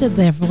 all listed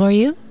there for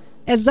you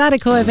at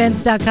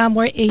ZydecoEvents.com.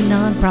 We're a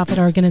non-profit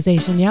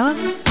organization, y'all.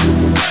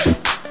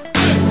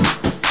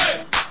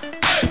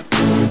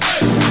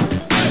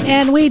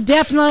 And we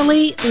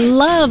definitely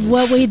love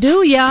what we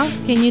do, y'all.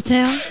 Can you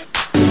tell?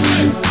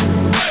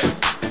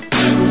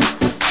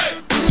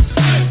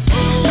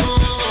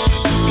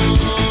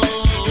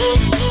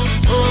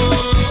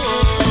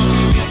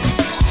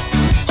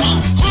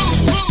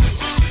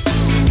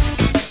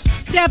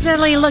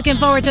 Definitely looking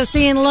forward to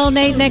seeing Lil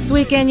Nate next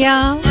weekend,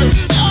 y'all.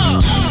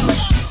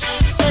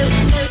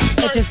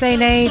 What you say,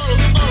 Nate?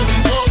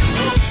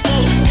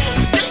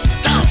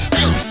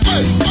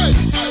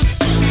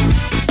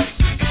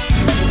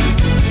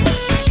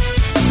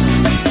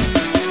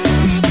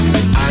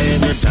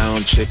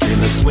 Down checking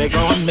the swag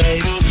on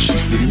night. She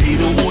said,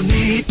 "Little won't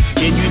need,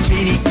 can you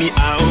take me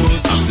out?"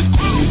 I said,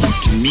 "Cool, you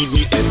can meet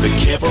me at the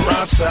camper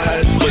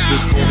outside, but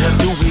this gon' have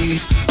to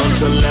wait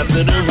until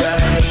after the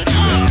ride.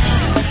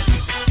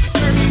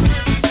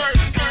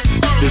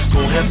 This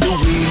gon' have to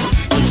wait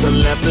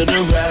until after the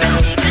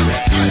ride.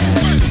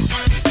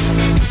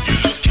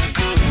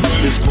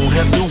 This gon'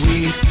 have to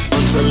wait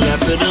until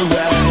after the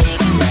ride."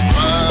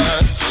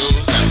 1, 2,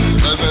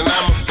 dozen,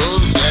 I'm a boo,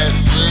 that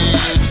 3,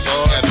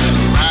 4, and then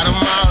ride 'em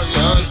all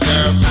yours,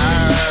 girl.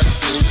 I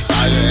see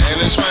how you in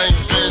this swing,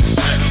 bitch.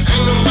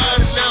 Ain't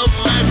nobody never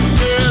made me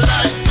feel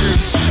like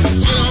this.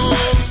 Get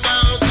on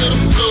down to the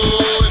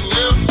floor, and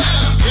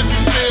if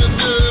you feel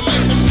good.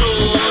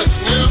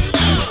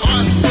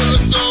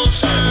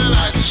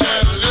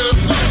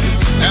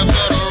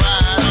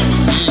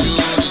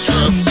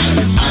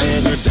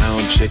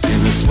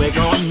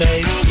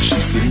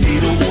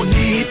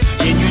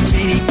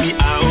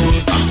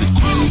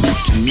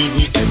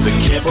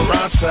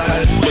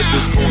 outside, but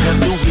this gon' have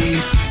to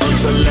wait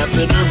until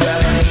after the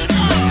ride.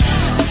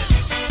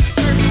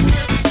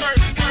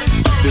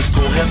 This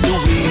gon' have to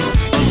wait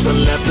until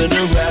after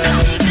the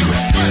ride.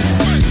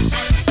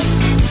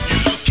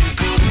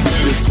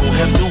 This gon'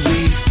 have to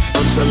wait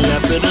until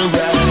after the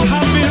ride.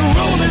 I've been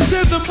rolling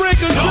since the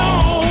break of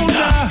dawn.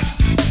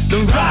 The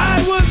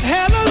ride was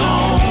hella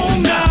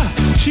long.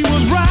 She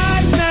was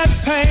riding that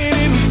pain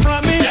in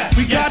front of me.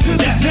 We got to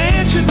the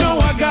dance, you know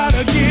I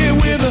gotta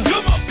get with her.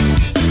 Come on.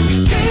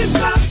 Can't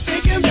stop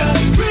thinking about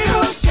this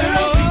real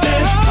girl.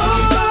 There's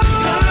all the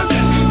time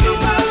that she blew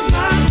my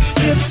mind.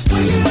 It's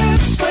swinging and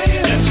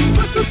swaying and she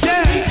whispered to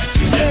me.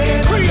 She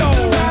said,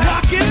 Creole,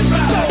 rockin'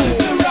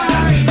 soul.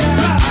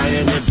 I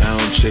am a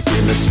down chick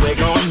in the swag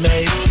on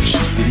me.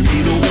 She said,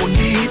 Needle will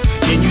need,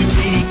 can you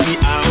take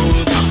me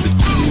out? I said,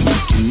 you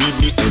can meet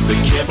me in the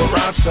camper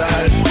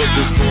outside, but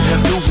this gon'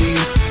 have to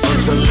wait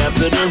until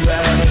after the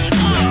ride.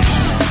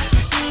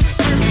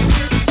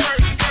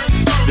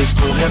 This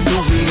gon' have to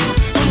wait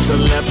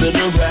until after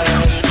the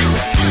ride.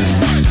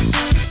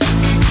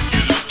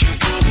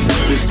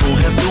 This gon'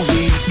 have to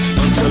wait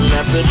until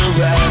after the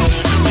ride.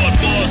 What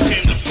boss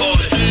came to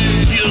party?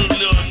 You a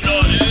little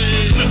naughty.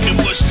 Look at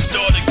what she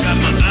started. Got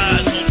my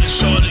eyes on the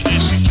shorty and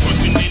she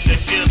twerking in the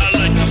hill. I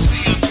like to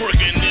see her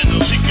twerking in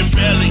them. She can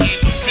barely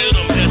even feel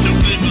them. Had to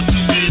wiggle to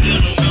get in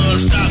them.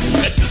 Non-stop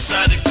at the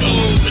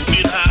Zydeco. Look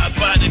at how her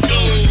body go.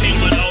 Came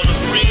with all her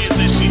friends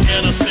and she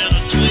had a set of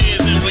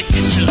twins. And we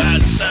get you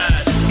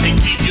outside and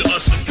give you a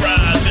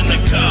surprise in the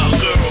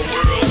cowgirl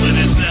world when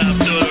it's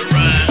after the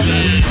ride.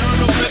 Turn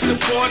up at the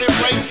party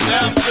right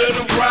after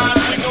the ride.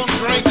 We gon'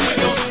 drink, we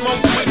gon'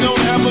 smoke, we gon'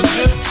 have a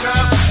good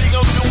time. She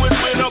gon' do it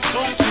with her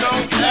boots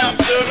on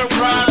after the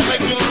ride.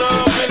 Making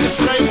love in the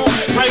stable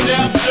right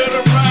after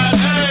the ride.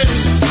 Hey,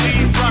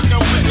 he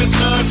rockin' with the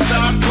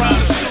non-stop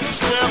riders.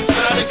 Two-step,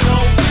 Zydeco,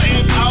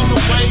 live all the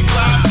way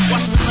live.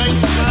 Watch the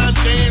ladies line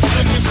dance,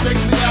 looking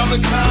sexy all the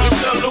time.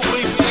 It's a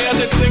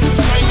Louisiana, Texas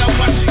thing, now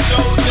watch it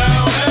go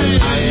down. Hey,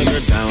 I ain't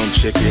her down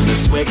chick in the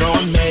swag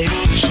on me.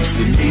 She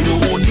said, Needle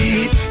will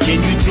need, can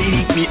you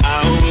take me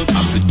out?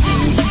 I said,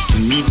 you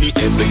can meet me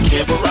in the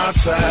camper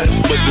outside,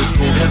 but this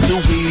gon' have to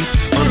wait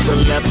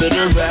until after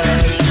the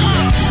ride.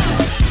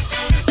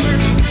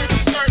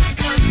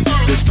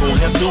 This gon'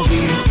 have to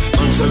wait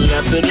until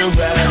after the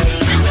ride.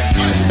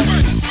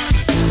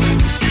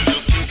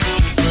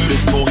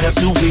 This gon' have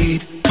to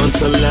wait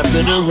until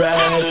after the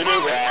ride.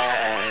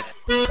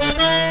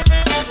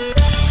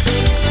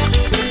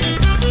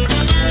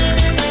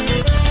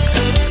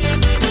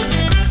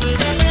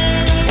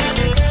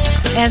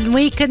 And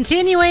we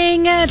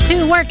continuing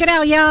to work it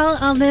out, y'all,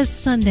 on this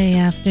Sunday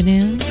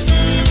afternoon.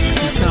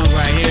 This song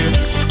right here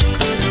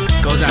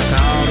goes out to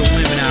all the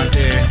women out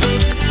there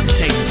that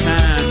take the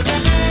time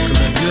to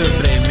look good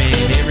for their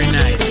man every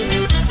night.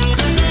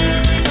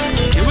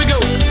 Here we go.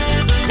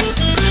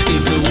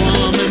 If the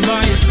woman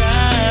by your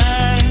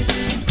side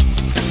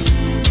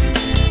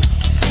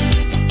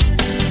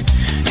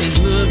is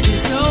looking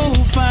so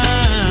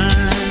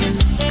fine,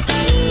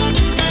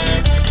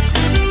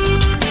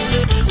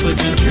 put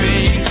your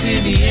drinks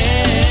in the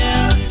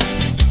air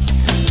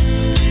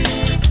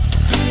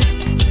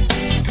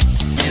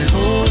and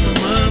hold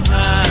them up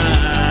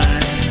high.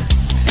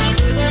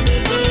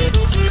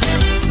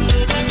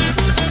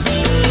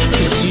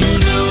 'Cause you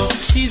know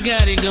she's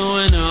got it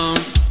going on,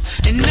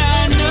 and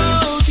I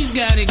know she's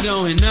got it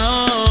going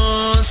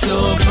on.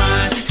 So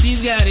fine,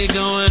 she's got it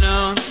going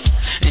on,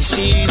 and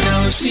she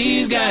knows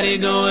she's got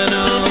it going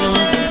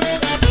on.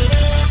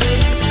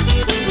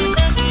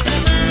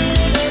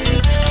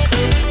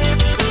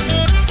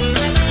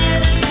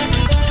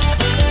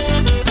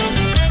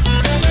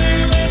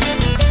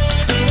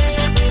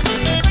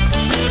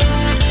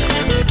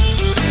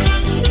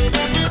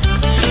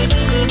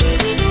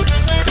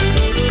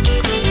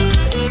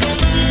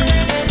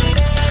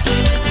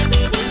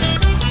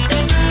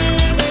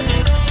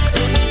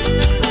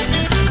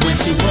 When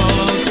she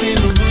walks in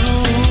the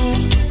room,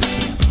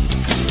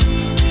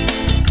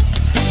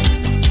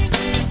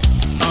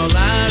 all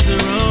eyes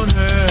are on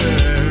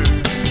her.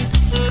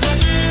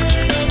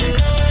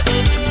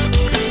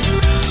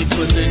 She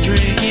puts a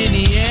drink in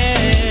the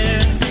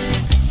air.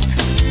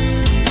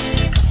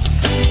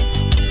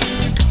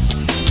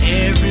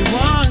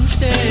 Everyone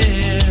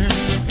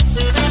stares.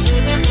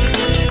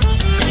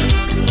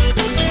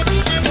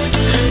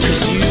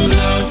 'Cause you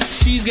know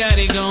she's got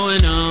it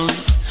going on,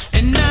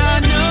 and I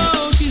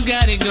know she's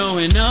got it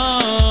going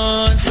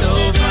on.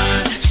 So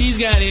fine, she's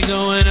got it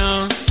going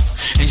on,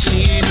 and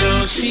she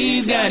knows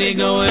she's got it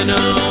going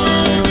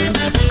on.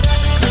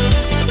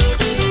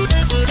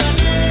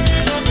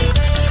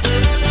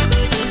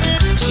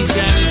 She's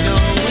got it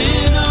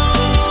going on.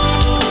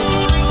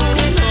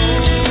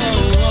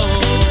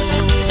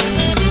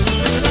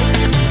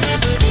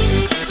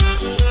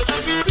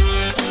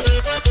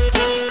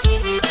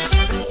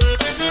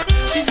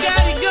 She's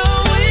got it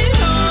going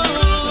on.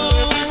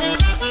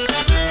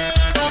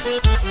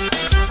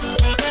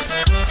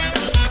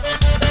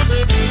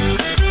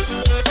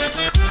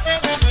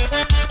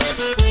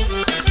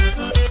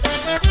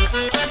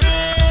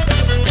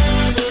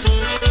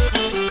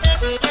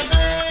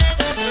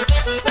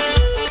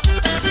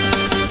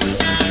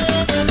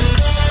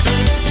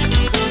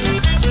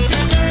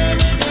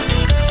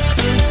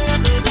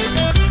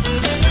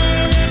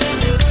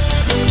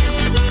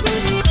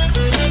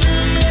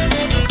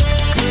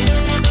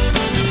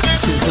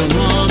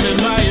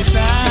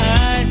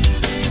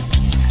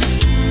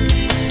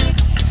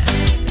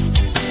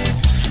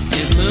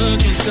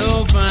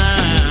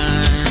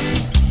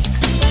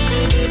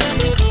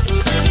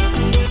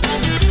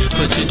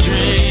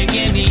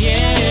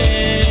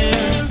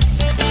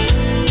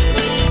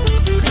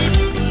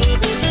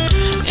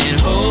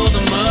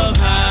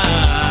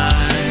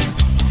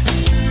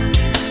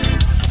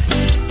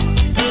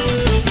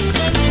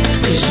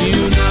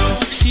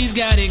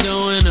 got it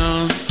going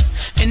on.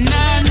 And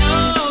I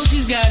know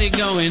she's got it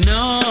going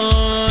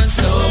on.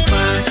 So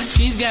fine,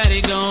 she's got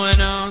it going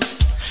on.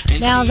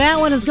 Now that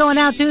one is going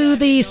out to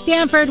the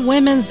Stanford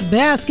women's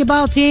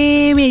basketball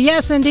team.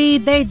 Yes,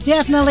 indeed, they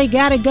definitely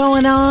got it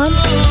going on.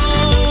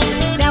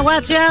 Now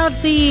watch out,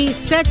 the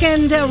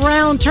second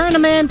round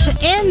tournament,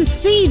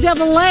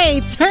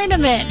 NCAA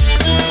tournament.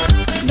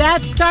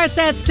 That starts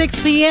at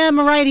 6 p.m.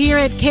 right here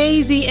at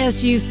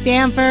KZSU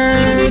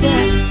Stanford.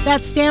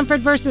 That's Stanford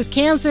versus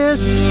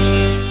Kansas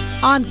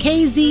on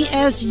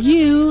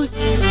KZSU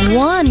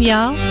 1,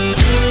 y'all.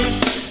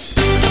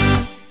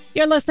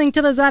 You're listening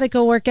to the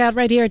Zydeco workout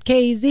right here at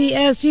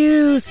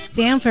KZSU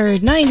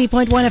Stanford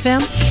 90.1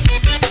 FM.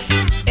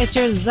 It's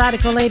your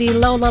Zydeco lady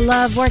Lola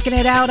Love working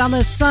it out on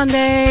this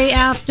Sunday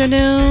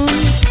afternoon.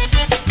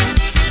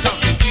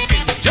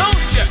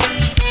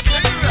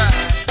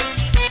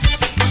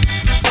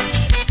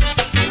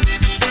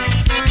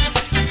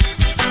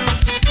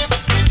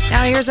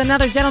 Now here's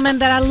another gentleman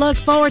that I look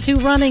forward to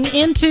running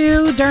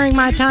into during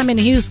my time in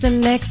Houston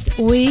next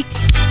week.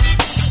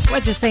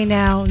 What'd you say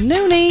now?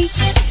 Noonie.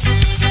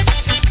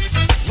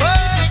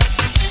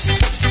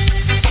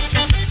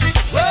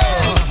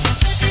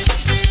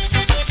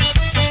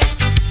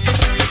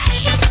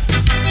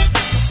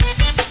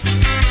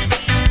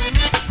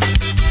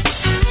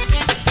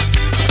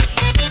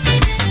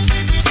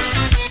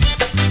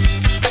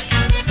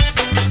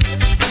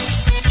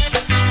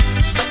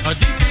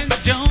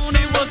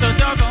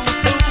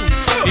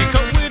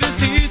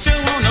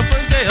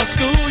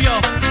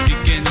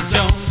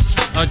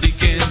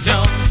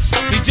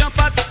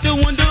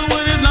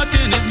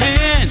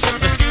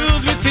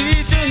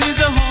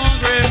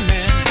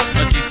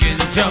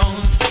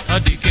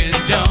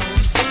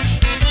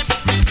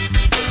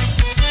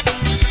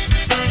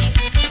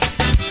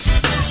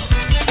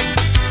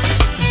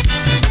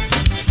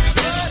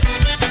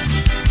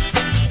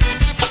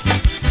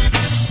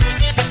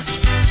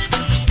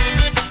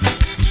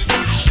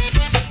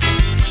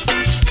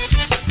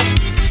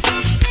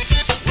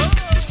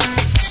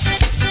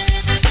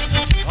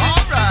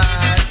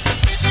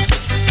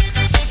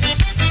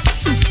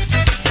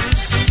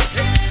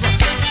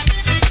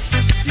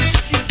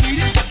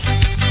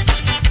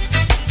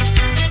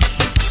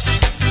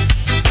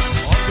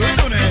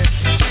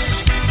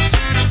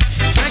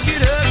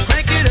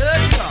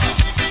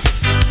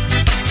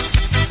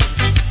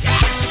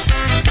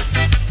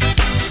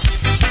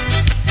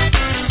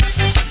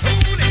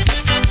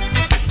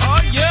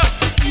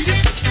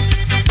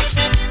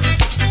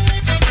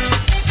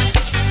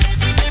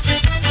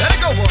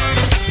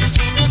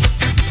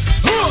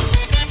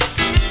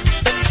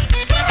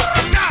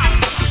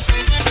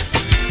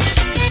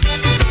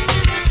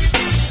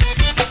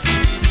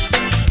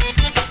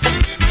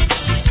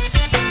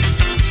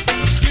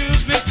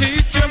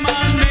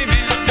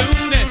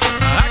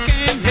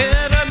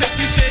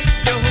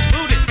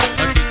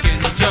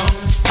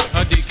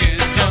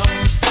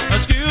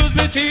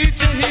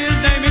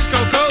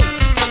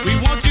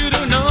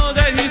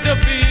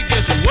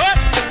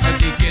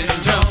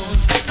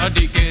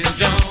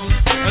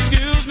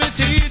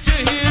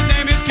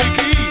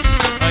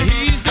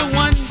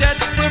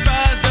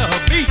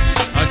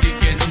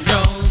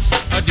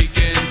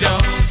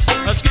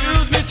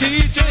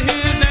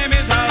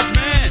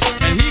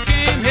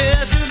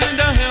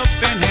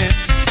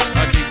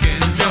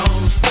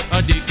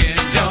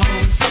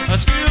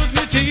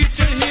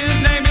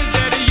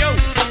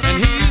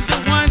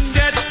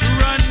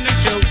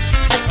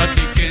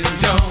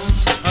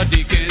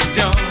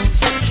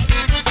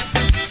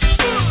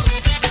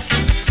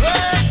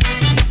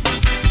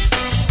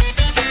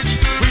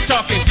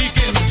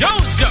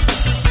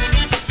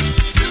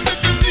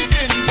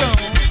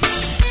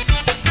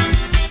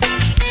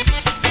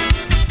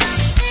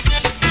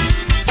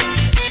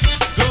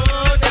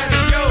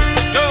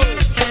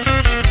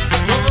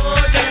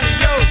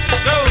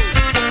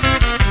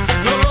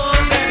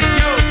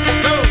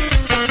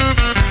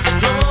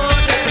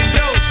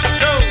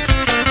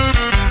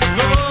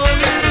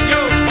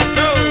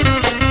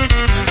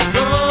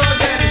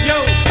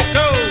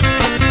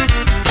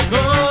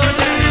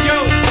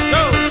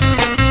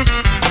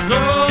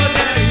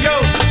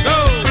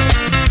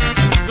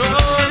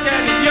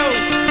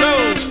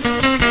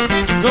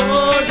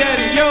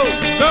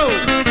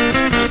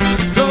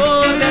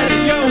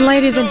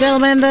 Ladies and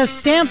gentlemen, the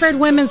Stanford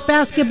women's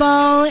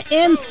basketball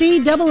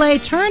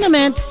NCAA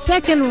tournament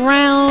second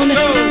round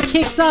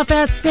kicks off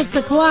at 6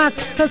 o'clock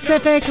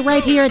Pacific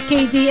right here at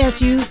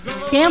KZSU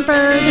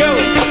Stanford.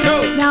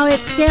 Now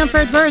it's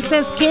Stanford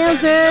versus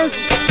Kansas.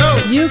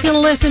 You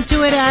can listen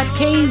to it at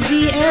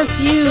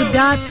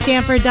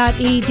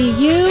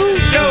kzsu.stanford.edu.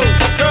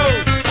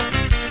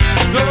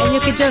 And you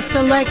can just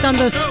select on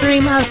the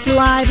Stream Us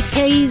Live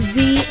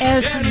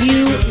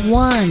KZSU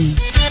 1.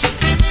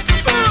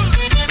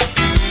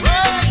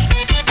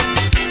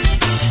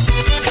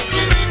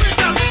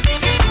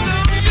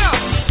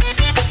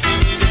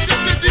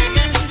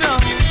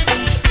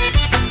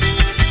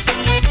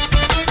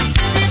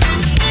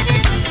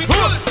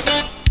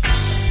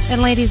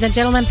 And ladies and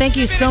gentlemen. Thank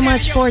you so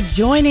much for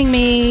joining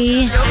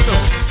me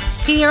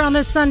here on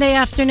this Sunday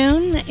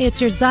afternoon.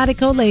 It's your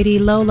Zydeco lady,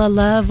 Lola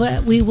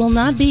Love. We will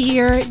not be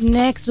here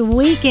next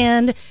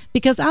weekend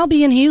because I'll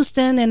be in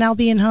Houston and I'll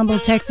be in Humble,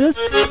 Texas.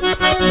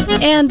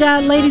 And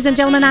ladies and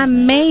gentlemen, I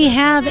may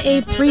have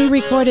a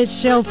pre-recorded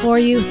show for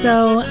you,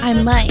 so I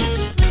might,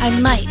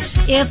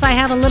 if I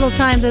have a little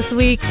time this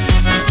week,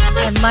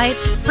 I might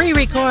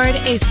pre-record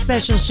a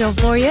special show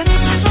for you.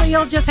 So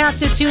you'll just have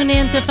to tune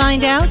in to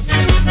find out.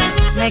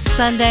 Next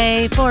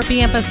Sunday, 4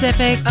 p.m.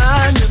 Pacific.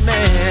 I'm your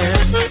man.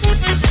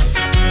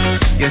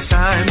 Yes,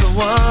 I'm the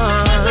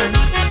one.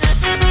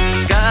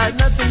 Got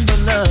nothing but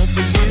love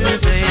for you,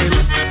 baby.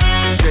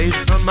 Straight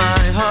from my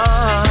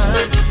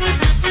heart.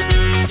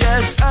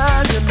 Yes,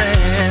 I'm your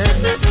man.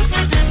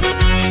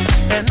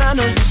 And I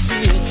know you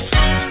see it.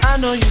 I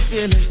know you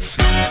feel it.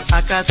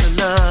 I got the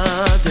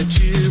love that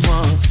you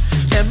want.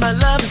 And my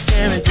love is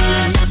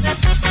guaranteed.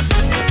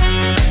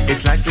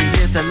 It's like we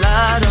hit the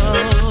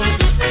lotto.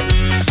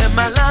 And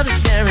my love is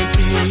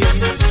guaranteed.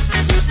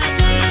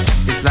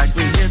 It's like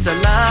we hit the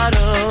lotto.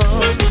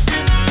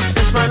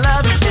 Yes, my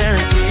love is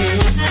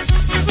guaranteed.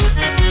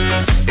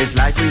 It's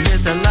like we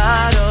hit the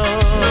lotto.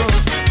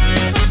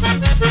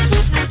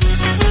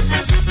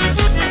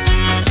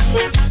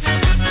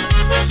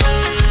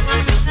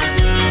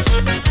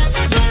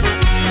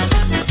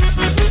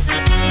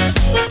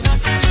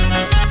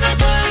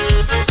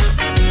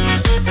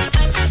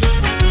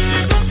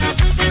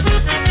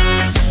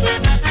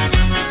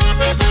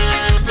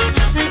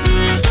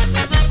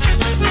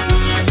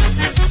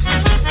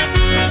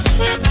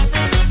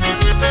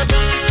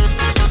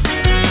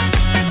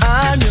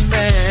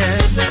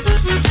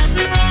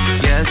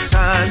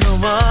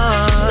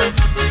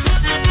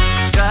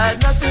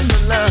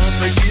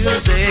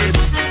 Baby,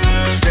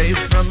 straight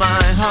from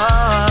my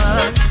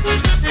heart.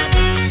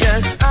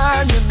 Yes,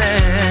 I'm your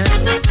man.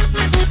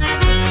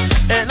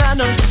 And I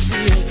know you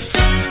see it,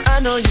 I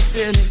know you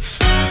feel it.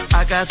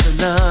 I got the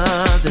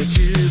love that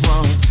you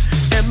want.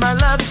 And my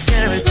love is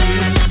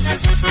guaranteed.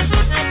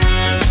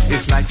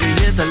 It's like we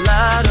hit the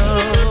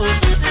lotto.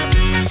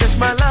 Yes,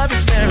 my love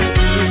is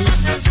guaranteed.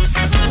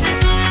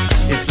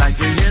 It's like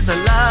we hit the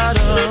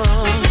lotto.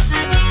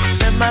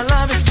 And my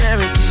love is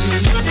guaranteed.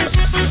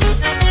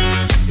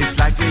 It's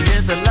like we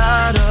hit the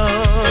lotto.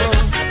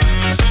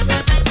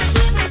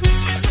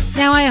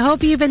 Now, I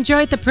hope you've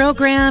enjoyed the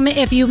program.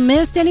 If you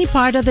missed any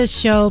part of this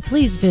show,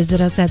 please visit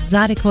us at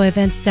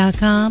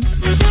ZydecoEvents.com.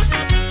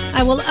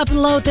 I will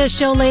upload this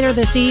show later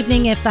this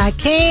evening if I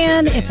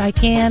can.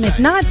 If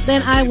not,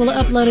 then I will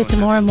upload it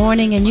tomorrow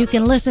morning and you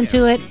can listen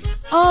to it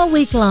all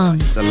week long.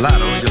 The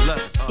lotto, your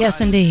love.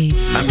 Yes, indeed.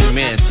 I'm your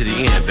man to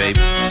the end,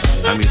 baby.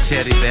 I'm your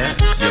teddy bear,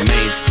 your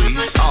main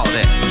squeeze, all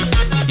that.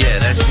 Yeah,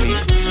 that's me.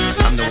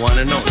 I'm the one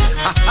and only.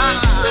 Ha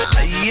ha!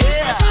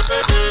 Yeah!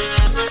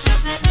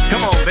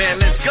 Come on,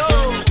 band, let's go!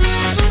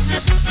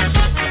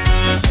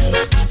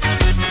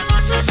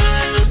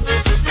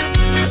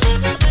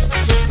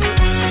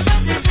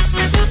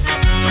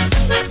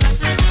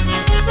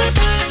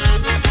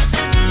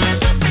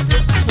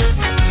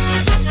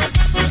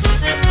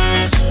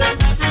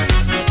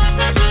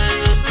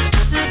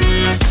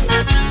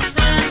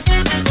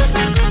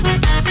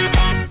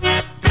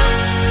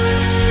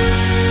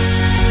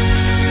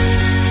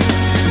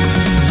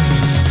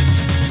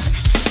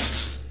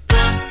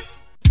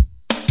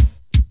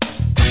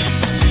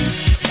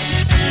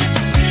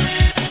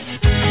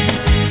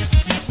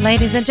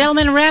 Ladies and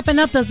gentlemen, wrapping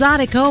up the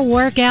Zydeco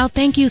workout.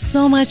 Thank you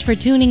so much for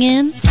tuning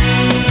in.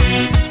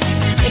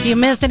 If you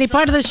missed any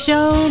part of the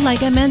show,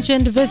 like I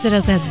mentioned, visit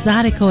us at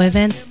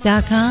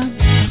ZydecoEvents.com.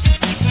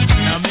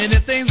 Now many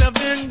things have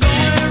been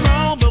going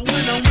wrong, but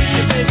when I'm with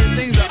you, baby,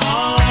 things are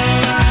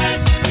alright.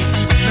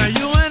 Now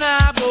you and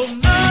I both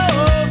know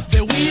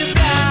that we've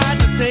got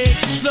to take it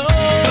slow,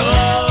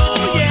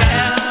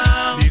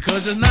 yeah.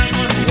 Because it's not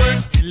gonna work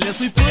unless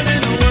we put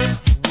in the work.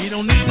 We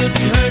don't need to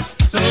be hurt,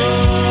 so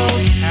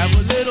have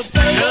a little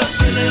faith, just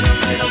a little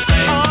faith,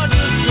 oh,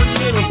 just a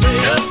little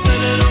faith, just a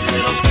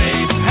little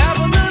faith. Have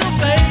a little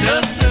faith,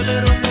 just a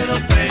little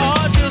faith,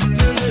 oh, just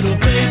a little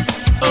faith,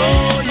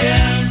 oh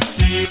yeah.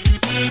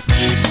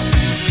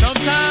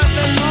 Sometimes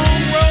that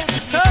long road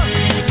is tough,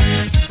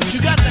 but you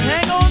got to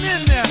hang on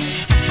in there.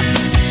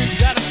 You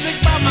got to stick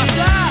by my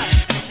side,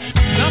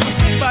 and I'm gonna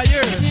stick by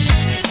yours.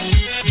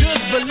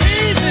 Just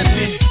believe in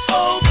me,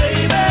 oh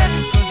baby,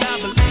 'cause I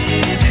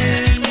believe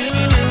in you.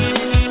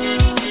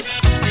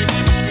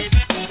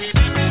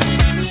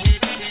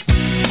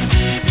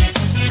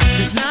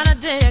 There's not a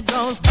day that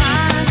goes by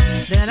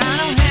that I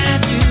don't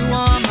have you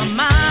on my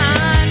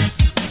mind.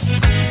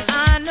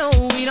 I know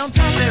we don't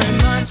talk very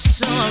much,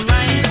 so I'm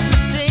right to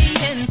stay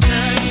in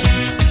touch.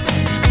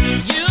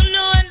 You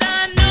know and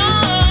I know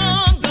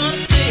I'm gonna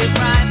stay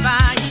right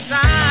by your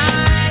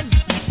side.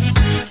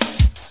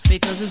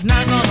 Because it's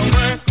not gonna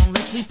work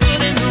unless we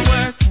put in the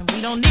work, and we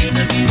don't need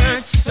to be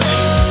hurt. So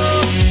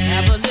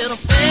have a little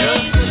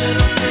faith, just a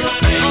little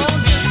faith, oh,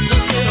 just a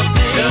little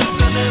faith, just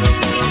a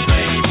little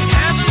faith.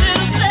 Have a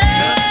little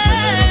faith,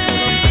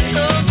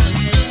 oh,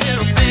 just a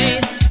little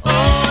faith,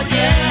 oh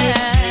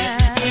yeah.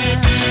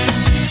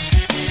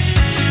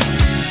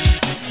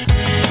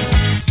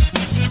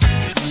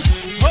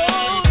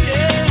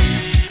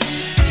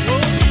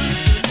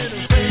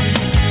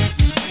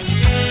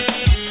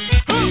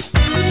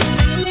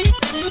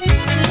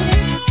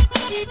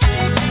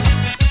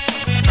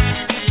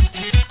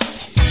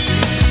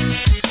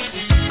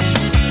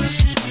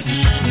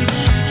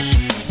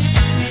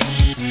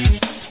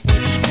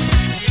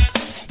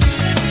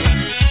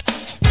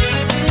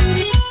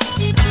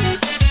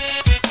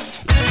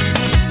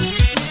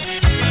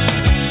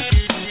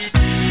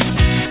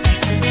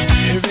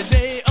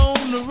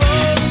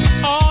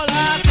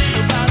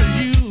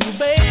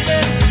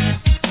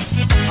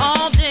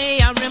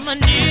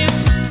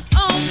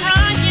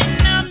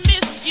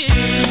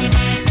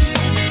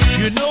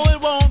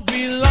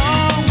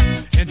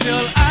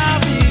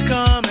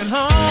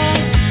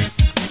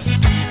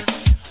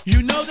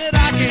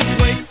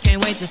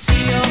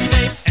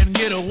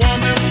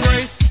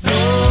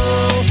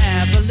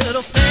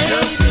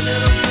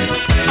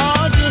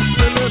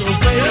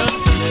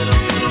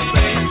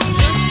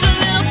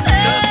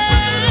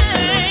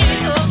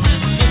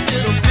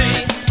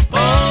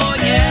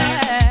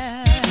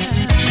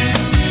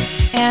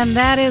 And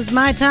that is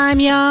my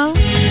time, y'all.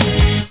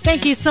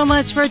 Thank you so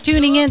much for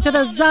tuning in to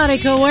the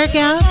Zydeco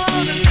Workout.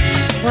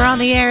 We're on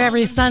the air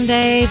every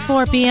Sunday,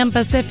 4 p.m.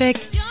 Pacific,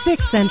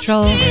 6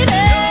 Central,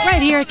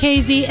 right here at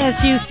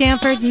KZSU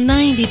Stanford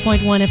 90.1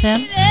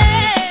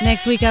 FM.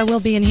 Next week I will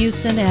be in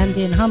Houston and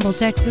in Humble,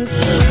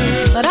 Texas.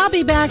 But I'll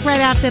be back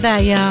right after that,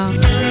 y'all.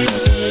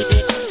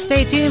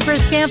 Stay tuned for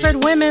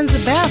Stanford women's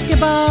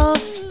basketball,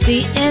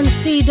 the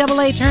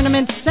NCAA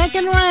tournament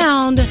second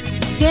round,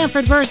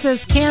 Stanford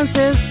versus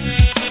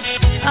Kansas.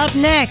 Up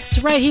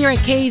next, right here at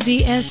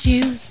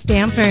KZSU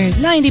Stanford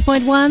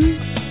 90.1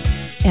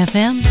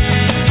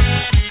 FM.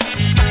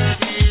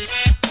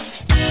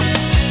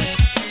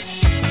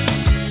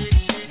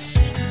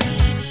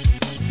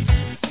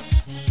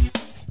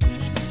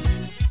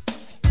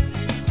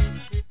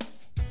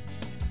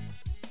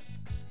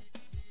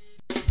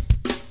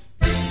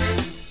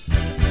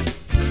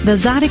 The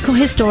Zydeco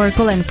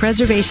Historical and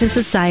Preservation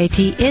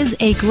Society is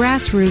a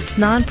grassroots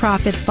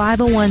nonprofit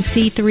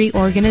 501c3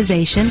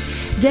 organization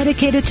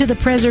dedicated to the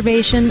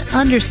preservation,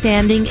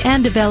 understanding,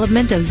 and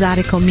development of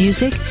Zydeco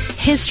music,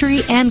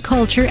 history, and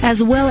culture,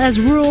 as well as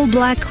rural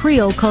Black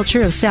Creole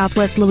culture of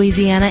Southwest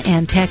Louisiana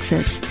and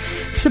Texas.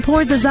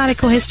 Support the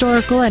Zydeco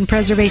Historical and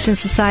Preservation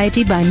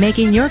Society by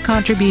making your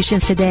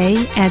contributions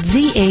today at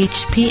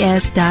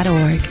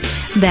zhps.org.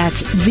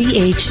 That's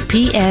zhps.org.